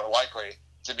much more likely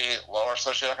to be lower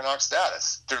socioeconomic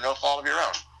status through no fault of your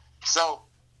own. So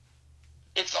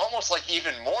it's almost like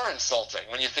even more insulting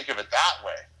when you think of it that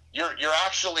way. You're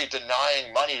actually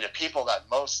denying money to people that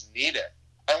most need it.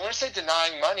 And when I say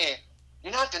denying money,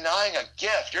 you're not denying a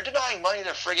gift. You're denying money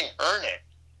they're friggin' earning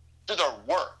through their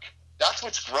work. That's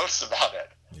what's gross about it.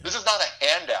 Yeah. This is not a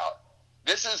handout.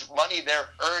 This is money they're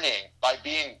earning by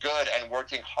being good and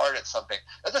working hard at something.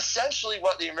 That's essentially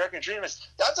what the American dream is.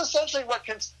 That's essentially what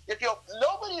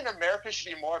nobody in America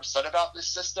should be more upset about this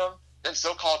system than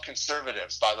so-called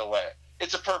conservatives, by the way.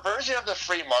 It's a perversion of the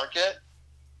free market,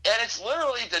 and it's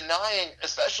literally denying,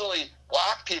 especially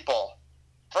black people,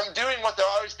 from doing what they're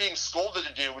always being scolded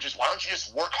to do, which is, why don't you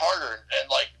just work harder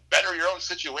and better your own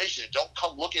situation? Don't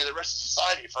come looking at the rest of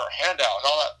society for a handout and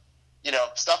all that, you know,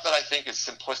 stuff that I think is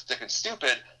simplistic and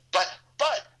stupid. But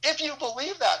if you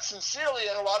believe that sincerely,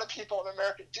 and a lot of people in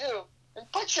America do, then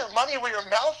put your money where your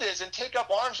mouth is and take up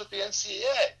arms with the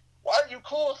NCAA. Why are you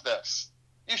cool with this?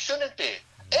 You shouldn't be.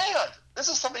 And this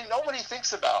is something nobody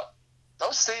thinks about.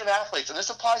 Those same athletes, and this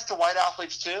applies to white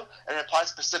athletes too, and it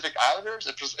applies to Pacific Islanders,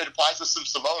 it applies to some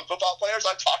Samoan football players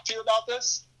I've talked to about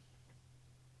this.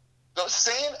 Those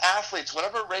same athletes,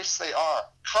 whatever race they are,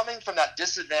 coming from that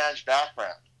disadvantaged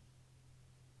background,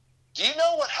 do you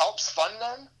know what helps fund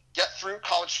them get through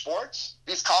college sports?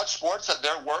 These college sports that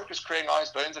their work is creating all these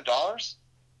billions of dollars?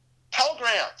 Pell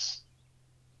Grants.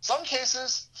 Some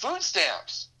cases, food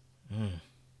stamps.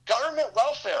 Government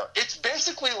welfare. It's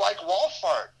basically like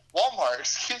Walmart,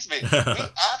 excuse me.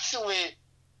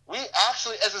 we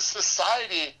actually, as a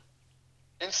society,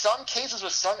 in some cases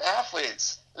with some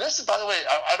athletes, this is, by the way,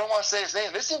 I don't want to say his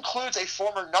name, this includes a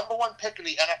former #1 pick in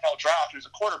the NFL draft who's a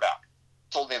quarterback,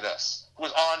 told me this, who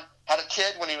had a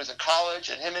kid when he was in college,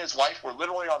 and him and his wife were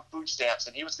literally on food stamps,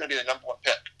 and he was going to be the #1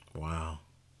 pick. Wow.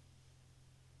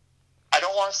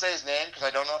 don't want to say his name because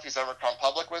I don't know if he's ever come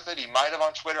public with it. He might have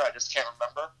on Twitter. I just can't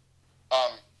remember.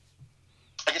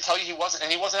 I can tell you he wasn't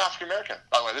African American.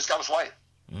 By the way, this guy was white.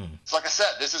 So, like I said,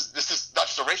 this is not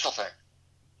just a racial thing.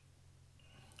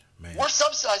 Man. We're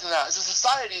subsidizing that as a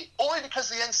society only because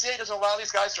the NCAA doesn't allow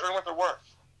these guys to earn what they're worth.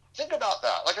 Think about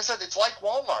that. Like I said, it's like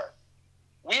Walmart.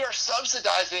 We are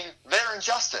subsidizing their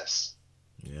injustice.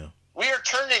 Yeah. We are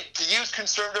turning, to use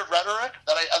conservative rhetoric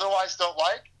that I otherwise don't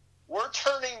like, we're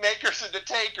turning makers into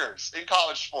takers in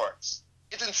college sports.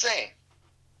 It's insane.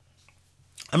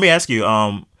 Let me ask you,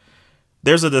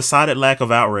 there's a decided lack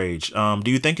of outrage. Do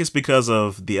you think it's because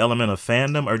of the element of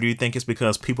fandom, or do you think it's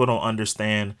because people don't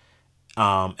understand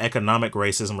economic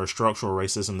racism or structural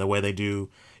racism the way they do,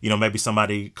 maybe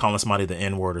somebody calling somebody the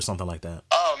N-word or something like that?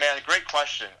 Oh, man, great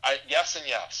question. Yes and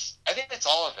yes. I think it's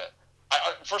all of it.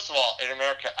 First of all, in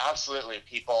America, absolutely,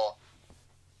 people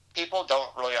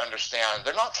don't really understand.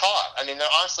 They're not taught. I mean, they're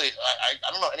honestly,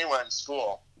 I don't know anyone in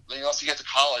school, unless you get to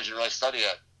college and really study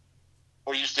it,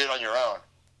 or you just do it on your own,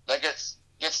 that gets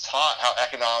taught how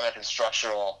economic and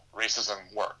structural racism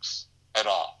works at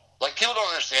all. Like, people don't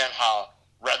understand how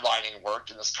redlining worked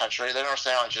in this country. They don't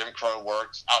understand how Jim Crow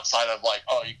worked outside of, like,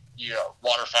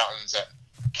 water fountains and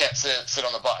can't sit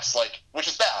on the bus, like, which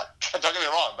is bad. Don't get me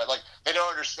wrong, but, like, they don't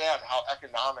understand how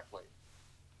economically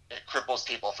it cripples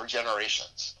people for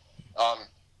generations.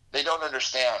 They don't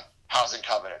understand housing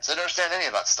covenants. They don't understand any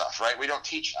of that stuff, right? We don't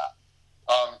teach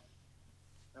that.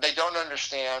 They don't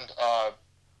understand.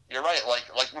 You're right. Like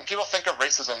when people think of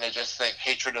racism, they just think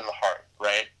hatred in the heart,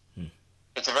 right?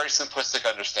 It's a very simplistic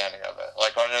understanding of it.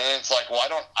 Like, and then it's like, well,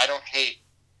 I don't hate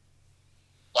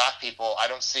black people. I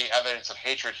don't see evidence of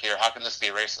hatred here. How can this be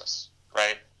racist,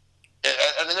 right?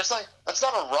 And then it's like, that's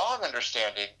not a wrong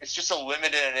understanding. It's just a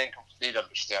limited and incomplete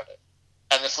understanding.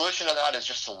 And the solution to that is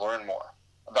just to learn more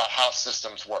about how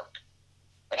systems work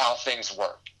and how things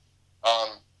work.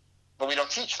 But we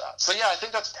don't teach that. So, yeah, I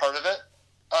think that's part of it.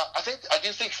 I do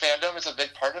think fandom is a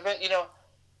big part of it.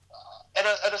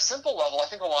 At a simple level, I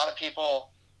think a lot of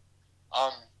people,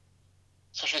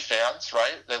 especially fans,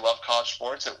 right? They love college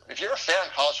sports. If you're a fan,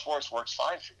 college sports works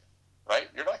fine for you, right?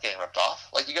 You're not getting ripped off.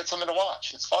 Like, you get something to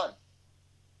watch. It's fun.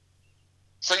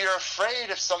 So you're afraid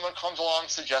if someone comes along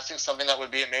suggesting something that would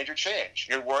be a major change.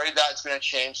 You're worried that it's going to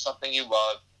change something you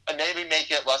love and maybe make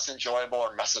it less enjoyable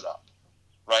or mess it up,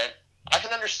 right? I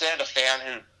can understand a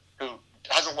fan who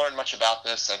hasn't learned much about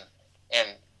this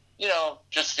and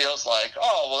just feels like,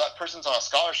 oh, well, that person's on a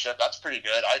scholarship. That's pretty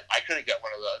good. I couldn't get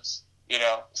one of those.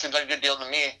 Seems like a good deal to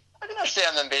me. I can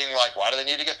understand them being like, why do they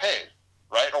need to get paid,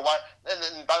 right? Or why? And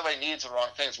then, by the way, needs are wrong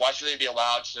things. Why should they be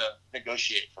allowed to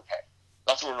negotiate for pay?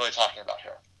 That's what we're really talking about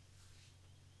here.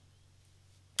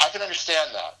 I can understand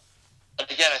that.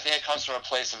 But again, I think it comes from a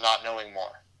place of not knowing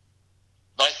more.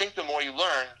 But I think the more you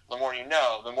learn, the more you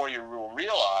know, the more you will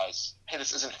realize, hey,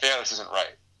 this isn't fair, this isn't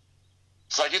right.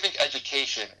 So I do think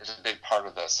education is a big part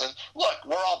of this. And look,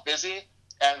 we're all busy,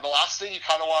 and the last thing you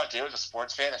kind of want to do as a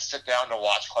sports fan is sit down to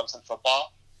watch Clemson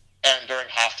football and during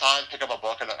halftime pick up a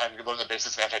book and learn the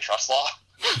basics of antitrust law.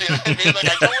 You know what I mean? Like,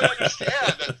 I totally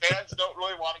understand that fans don't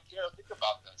really want to care or think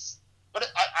about this. But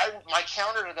my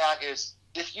counter to that is,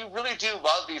 if you really do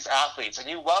love these athletes and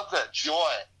you love the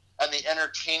joy and the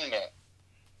entertainment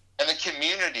and the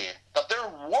community that their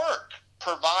work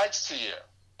provides to you,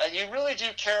 and you really do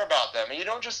care about them, and you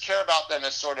don't just care about them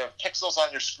as sort of pixels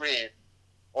on your screen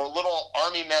or little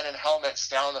army men in helmets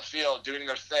down the field doing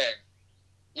their thing,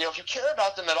 if you care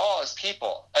about them at all as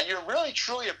people, and you're really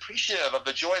truly appreciative of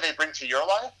the joy they bring to your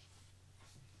life,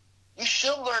 you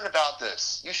should learn about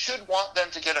this. You should want them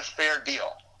to get a fair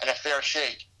deal and a fair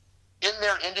shake in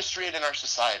their industry and in our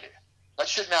society. That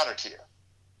should matter to you.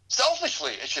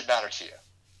 Selfishly, it should matter to you.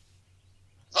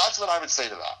 That's what I would say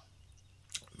to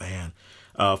that. Man.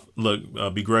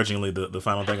 Look, begrudgingly, the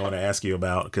final thing I want to ask you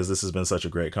about, because this has been such a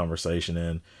great conversation,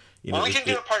 and we can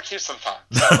do a part 2 sometime.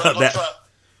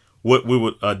 We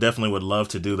would definitely would love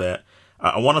to do that.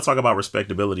 I want to talk about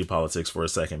respectability politics for a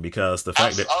second, because the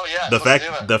fact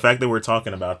that we're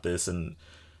talking about this, and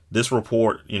this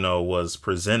report, was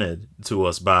presented to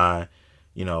us by,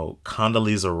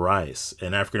 Condoleezza Rice,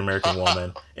 an African American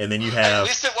woman, and then you have, at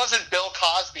least it wasn't Bill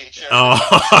Cosby.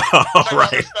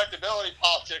 Right. Respectability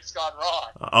politics gone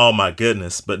wrong. Oh my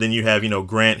goodness! But then you have,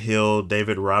 Grant Hill,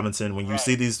 David Robinson. When you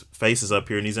see these faces up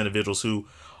here and these individuals who,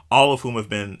 all of whom have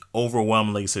been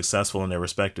overwhelmingly successful in their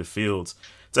respective fields,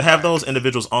 to have those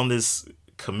individuals on this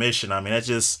commission, I mean, that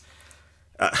just,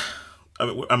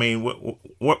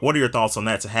 what are your thoughts on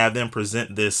that? To have them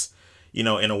present this, in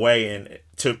a way, and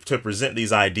to present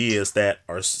these ideas that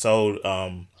are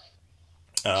so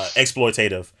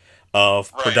exploitative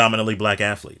of predominantly black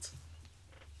athletes.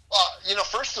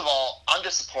 First of all, I'm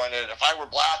disappointed. If I were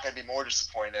black, I'd be more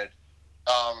disappointed.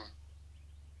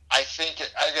 I think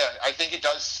it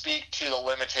does speak to the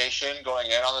limitation going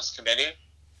in on this committee.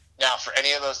 Now, for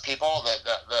any of those people,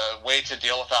 the way to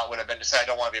deal with that would have been to say, I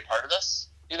don't want to be a part of this,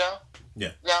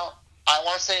 Yeah. Now, I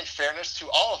want to say in fairness to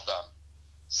all of them,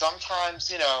 sometimes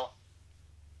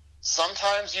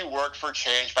you work for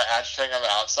change by agitating on the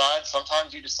outside.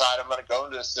 Sometimes you decide, I'm going to go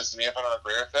into the system, even if I don't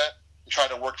agree with it, and try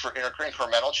to work for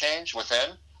incremental change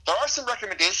within. There are some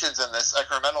recommendations in this,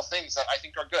 incremental things that I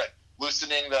think are good.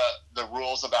 Loosening the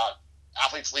rules about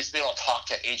athletes at least being able to talk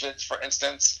to agents, for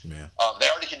instance. Yeah. They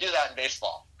already can do that in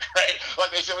baseball, right?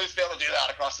 Like, they should at least be able to do that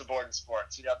across the board in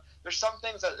sports. There's some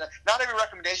things that not every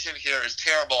recommendation here is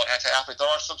terrible and anti-athlete. There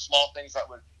are some small things that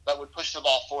would push the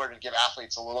ball forward and give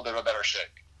athletes a little bit of a better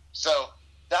shake. So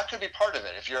that could be part of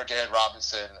it. If you're a Dan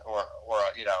Robinson or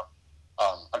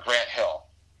a Grant Hill,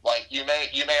 like you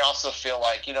may also feel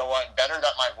like, better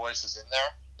that my voice is in there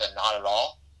than not at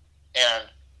all. And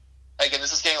again,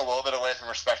 this is getting a little bit away from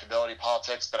respectability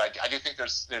politics, but I do think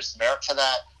there's merit to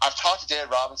that. I've talked to David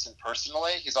Robinson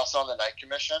personally. He's also on the Knight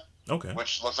Commission,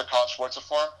 which looks at college sports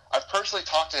reform. I've personally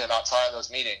talked to him outside of those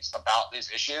meetings about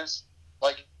these issues.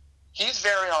 Like, he's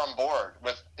very on board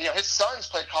with, his sons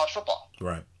played college football.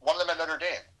 Right. One of them at Notre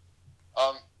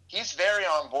Dame. He's very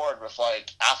on board with, like,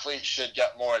 athletes should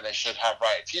get more and they should have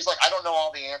rights. He's like, I don't know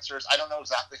all the answers. I don't know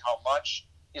exactly how much.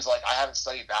 He's like, I haven't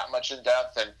studied that much in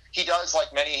depth. And he does,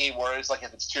 like many, he worries, like,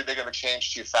 if it's too big of a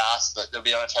change too fast, that there'll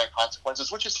be unintended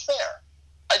consequences, which is fair.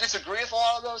 I disagree with a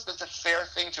lot of those, but it's a fair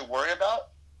thing to worry about.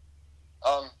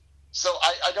 So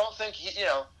I don't think,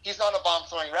 he's not a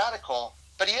bomb-throwing radical,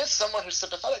 but he is someone who's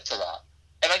sympathetic to that.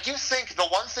 And I do think the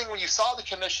one thing when you saw the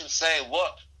commission say,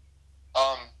 look,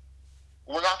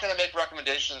 we're not going to make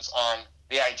recommendations on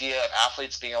the idea of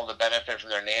athletes being able to benefit from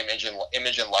their name, image,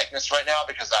 and likeness right now,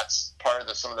 because that's part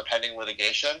of some of the pending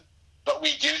litigation. But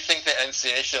we do think the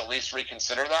NCAA should at least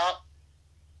reconsider that.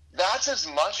 That's as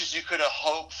much as you could have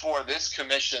hoped for this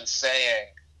commission saying,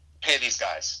 pay these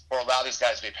guys, or allow these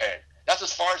guys to be paid. That's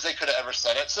as far as they could have ever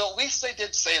said it. So at least they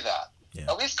did say that.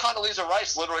 Yeah. At least Condoleezza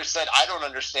Rice literally said, I don't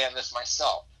understand this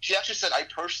myself. She actually said, I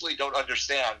personally don't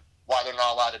understand why they're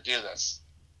not allowed to do this.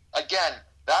 Again,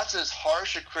 that's as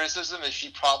harsh a criticism as she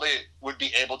probably would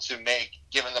be able to make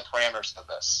given the parameters of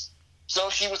this. So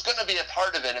if she was going to be a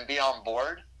part of it and be on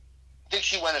board, I think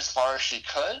she went as far as she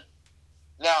could.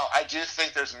 Now, I do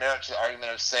think there's merit to the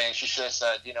argument of saying she should have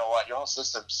said, you know what, your whole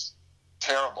system's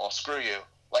terrible, screw you.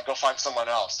 Like, go find someone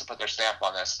else to put their stamp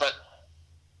on this. But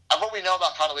of what we know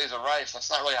about Condoleezza Rice, that's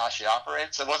not really how she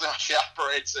operates. It wasn't how she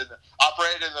operated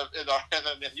in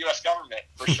the U.S. government,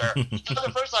 for sure. It's not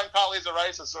the first time Condoleezza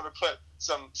Rice has sort of put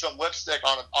some lipstick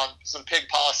on some pig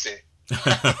policy.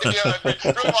 If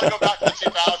you really want to go back to the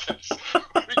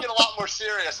 2000s, we get a lot more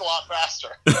serious a lot faster.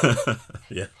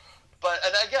 Yeah. But,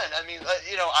 and again, I mean,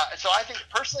 so I think,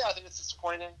 personally, I think it's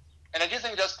disappointing. And I do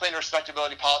think it does play into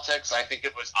respectability politics. I think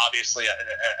it was obviously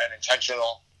an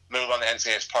intentional move on the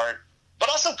NCAA's part. But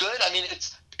also good. I mean,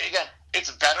 it's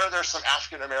better there's some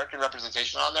African-American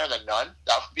representation on there than none.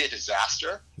 That would be a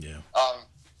disaster. Yeah.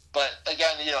 But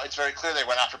again, it's very clear they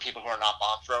went after people who are not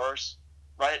bomb throwers,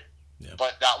 right? Yeah.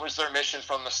 But that was their mission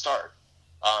from the start.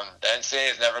 The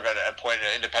NCAA is never going to appoint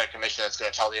an independent commission that's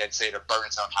going to tell the NCAA to burn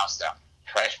its own house down,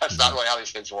 right? That's not really how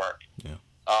these things work. Yeah.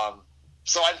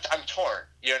 So I'm torn.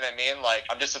 You know what I mean? Like,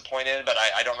 I'm disappointed, but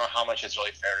I don't know how much it's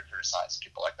really fair to criticize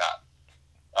people like that.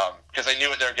 Because they knew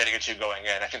what they were getting into going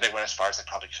in. I think they went as far as they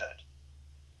probably could.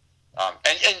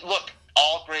 And look,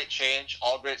 all great change,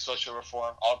 all great social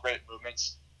reform, all great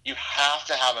movements, you have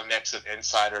to have a mix of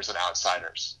insiders and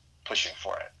outsiders pushing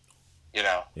for it.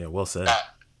 Yeah, well said.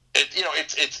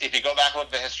 It's if you go back and look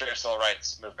at the history of civil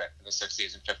rights movement in the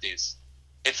 60s and 50s,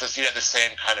 it's the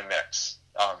same kind of mix.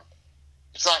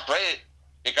 It's not great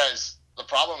because the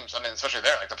problems, especially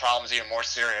there, like, the problem's even more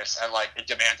serious, and, like, it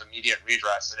demands immediate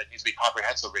redress, and it needs to be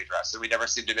comprehensive redress, and we never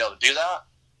seem to be able to do that.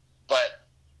 But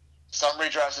some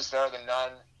redress is better than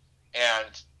none,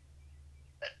 and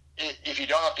if you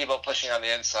don't have people pushing on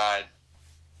the inside,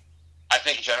 I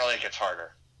think generally it gets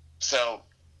harder. So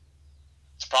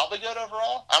it's probably good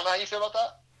overall. I don't know how you feel about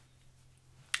that.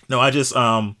 No, I just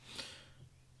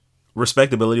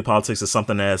respectability politics is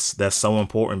something that's so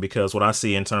important, because what I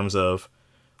see in terms of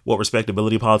what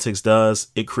respectability politics does,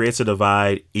 it creates a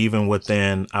divide even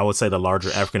within, I would say, the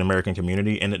larger African American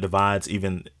community, and it divides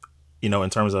even, in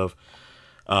terms of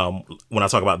when I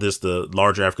talk about this, the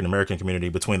larger African American community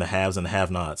between the haves and the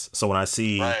have-nots. So when I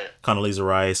see Condoleezza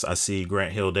Rice, I see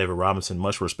Grant Hill, David Robinson,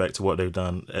 much respect to what they've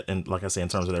done, and like I say, in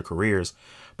terms of their careers.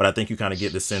 But I think you kind of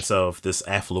get the sense of this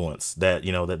affluence that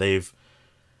that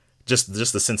just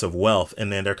the sense of wealth,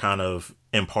 and then they're kind of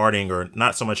imparting, or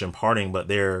not so much imparting, but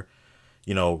they're,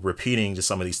 you know, repeating just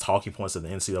some of these talking points of the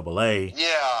NCAA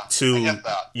to,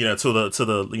 you know, to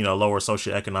the you know, lower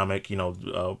socioeconomic, you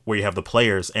know, where you have the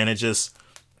players, and it just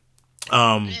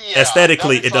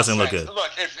aesthetically it doesn't look good.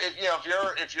 Look, if you know,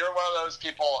 if you're one of those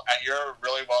people and you're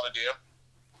really well to do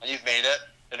and you've made it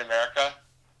in America,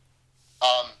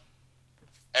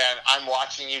 and I'm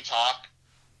watching you talk,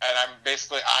 and I'm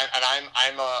an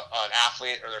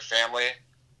athlete or their family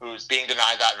who's being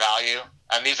denied that value,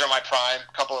 and these are my prime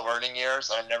couple of earning years,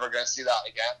 and I'm never going to see that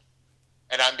again.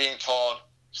 And I'm being told,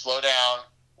 slow down,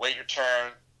 wait your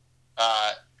turn.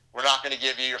 We're not going to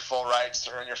give you your full rights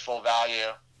to earn your full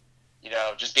value. You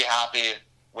know, just be happy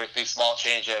with these small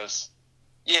changes.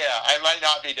 Yeah, I might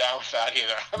not be down with that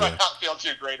either. I might not feel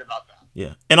too great about that.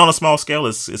 Yeah, and on a small scale,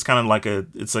 it's kind of like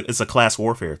it's a class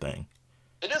warfare thing.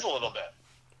 It is a little bit.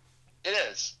 It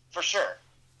is, for sure.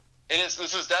 It is.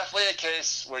 This is definitely a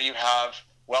case where you have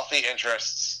wealthy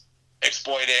interests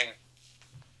exploiting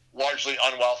largely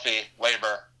unwealthy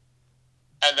labor,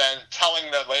 and then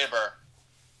telling the labor,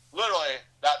 literally,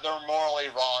 that they're morally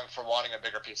wrong for wanting a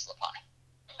bigger piece of the pie.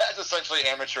 That's essentially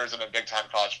amateurism in big-time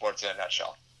college sports in a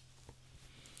nutshell.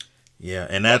 Yeah,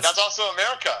 and that's also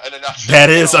America in a nutshell.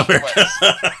 That is America.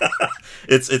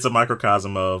 It's a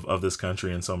microcosm of this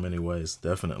country in so many ways,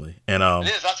 definitely. And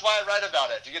it is. That's why I write about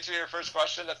it. To get to your first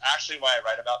question, that's actually why I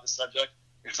write about this subject,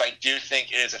 because I do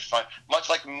think it is a fun,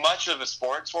 much of the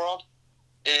sports world,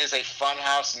 it is a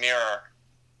funhouse mirror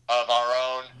of our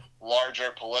own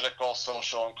larger political,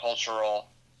 social, and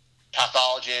cultural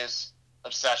pathologies,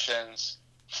 obsessions,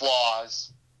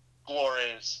 flaws,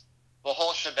 glories, the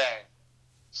whole shebang.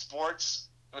 Sports,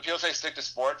 when people say stick to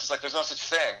sports, it's like there's no such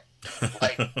thing.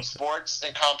 Like, sports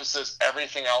encompasses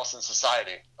everything else in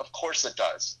society. Of course it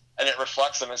does. And it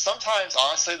reflects them. And sometimes,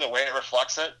 honestly, the way it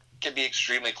reflects it can be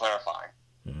extremely clarifying.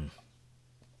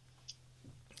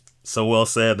 So well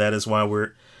said. That is why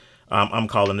I'm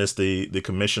calling this the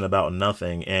commission about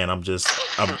nothing, and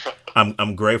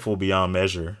I'm grateful beyond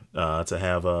measure to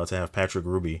have Patrick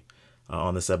Ruby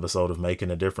on this episode of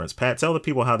Making a Difference. Pat, tell the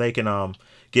people how they can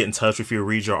get in touch with you,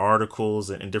 read your articles,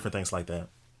 and different things like that.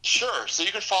 Sure. So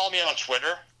you can follow me on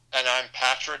Twitter, and I'm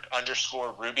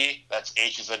Patrick_Ruby. That's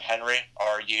H as in Henry,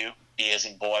 R-U, B as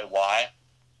in boy, Y.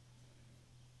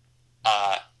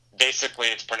 Basically,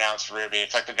 it's pronounced Ruby.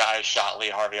 It's like the guy who shot Lee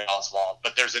Harvey Oswald,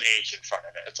 but there's an H in front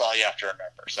of it. That's all you have to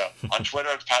remember. So on Twitter,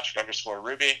 it's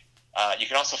Patrick_Ruby. You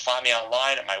can also find me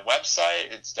online at my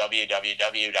website. It's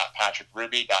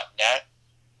www.patrickruby.net.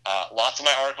 Lots of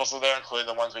my articles are there, including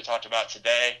the ones we talked about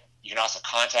today. You can also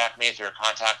contact me through a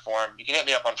contact form. You can hit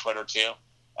me up on Twitter, too.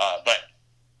 But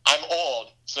I'm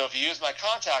old, so if you use my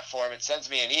contact form, it sends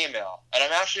me an email. And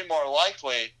I'm actually more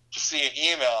likely to see an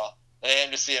email than I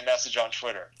am to see a message on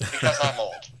Twitter, because I'm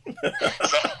old.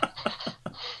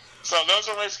 So those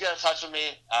are ways to get in touch with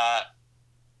me.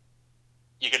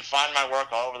 You can find my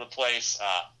work all over the place.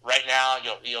 Right now,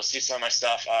 you'll see some of my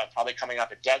stuff probably coming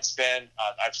up at Deadspin.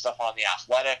 I have stuff on The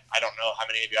Athletic. I don't know how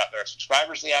many of you out there are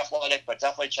subscribers to The Athletic, but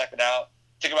definitely check it out.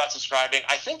 Think about subscribing.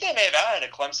 I think they may have added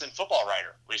a Clemson football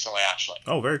writer recently, actually.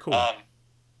 Oh, very cool.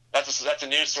 That's a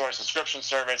news source, subscription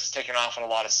service. It's taken off in a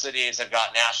lot of cities. They've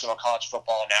got national college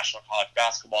football, national college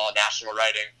basketball, national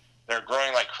writing. They're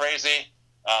growing like crazy.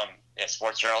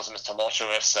 Sports journalism is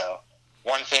tumultuous, so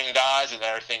one thing dies and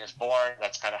everything is born.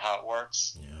 That's kind of how it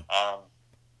works.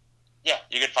 Yeah.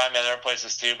 You can find me in other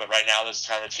places too, but right now those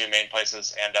are kind of the two main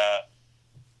places. And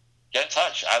get in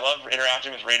touch. I love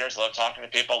interacting with readers. I love talking to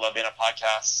people. I love being on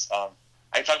podcasts. I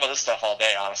can talk about this stuff all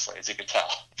day, honestly, as you can tell.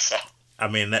 So I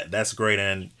mean, that's great.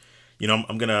 And, you know,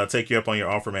 I'm going to take you up on your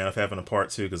offer, man, of having a part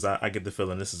two, because I get the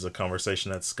feeling this is a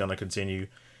conversation that's going to continue,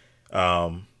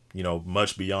 you know,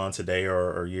 much beyond today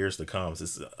or years to come.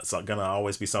 It's going to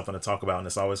always be something to talk about, and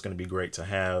it's always going to be great to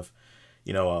have,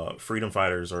 you know, freedom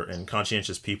fighters and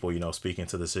conscientious people, you know, speaking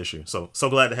to this issue. So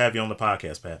glad to have you on the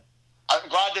podcast, Pat. I'm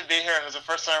glad to be here. It was the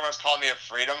first time everyone's called me a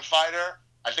freedom fighter.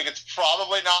 I think it's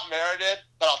probably not merited,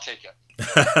 but I'll take it.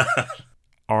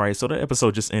 All right, so the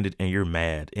episode just ended and you're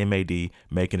mad. M-A-D,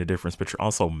 making a difference, but you're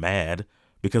also mad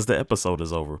because the episode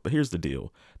is over. But here's the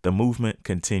deal. The movement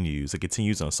continues. It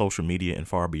continues on social media and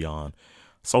far beyond.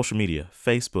 Social media,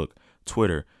 Facebook,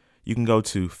 Twitter. You can go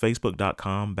to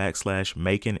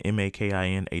facebook.com/making,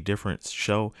 M-A-K-I-N, a difference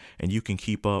show, and you can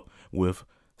keep up with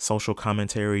social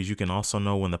commentaries. You can also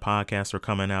know when the podcasts are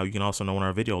coming out. You can also know when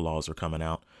our video logs are coming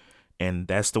out. And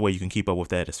that's the way you can keep up with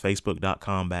that. It's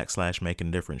facebook.com/making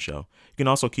a difference show. You can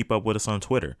also keep up with us on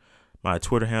Twitter. My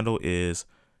Twitter handle is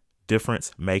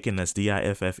difference making. That's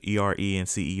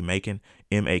DIFFERENCE making,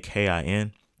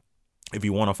 MAKIN. If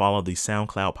you want to follow the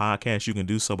SoundCloud podcast, you can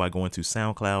do so by going to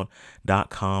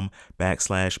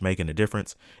soundcloud.com/Making a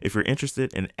Difference. If you're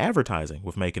interested in advertising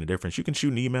with Making a Difference, you can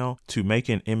shoot an email to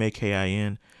Making,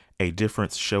 M-A-K-I-N, a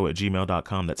difference show at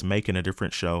gmail.com. That's Making a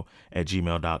Difference show at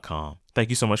gmail.com. Thank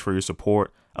you so much for your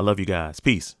support. I love you guys.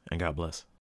 Peace and God bless.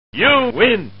 You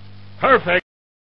win. Perfect.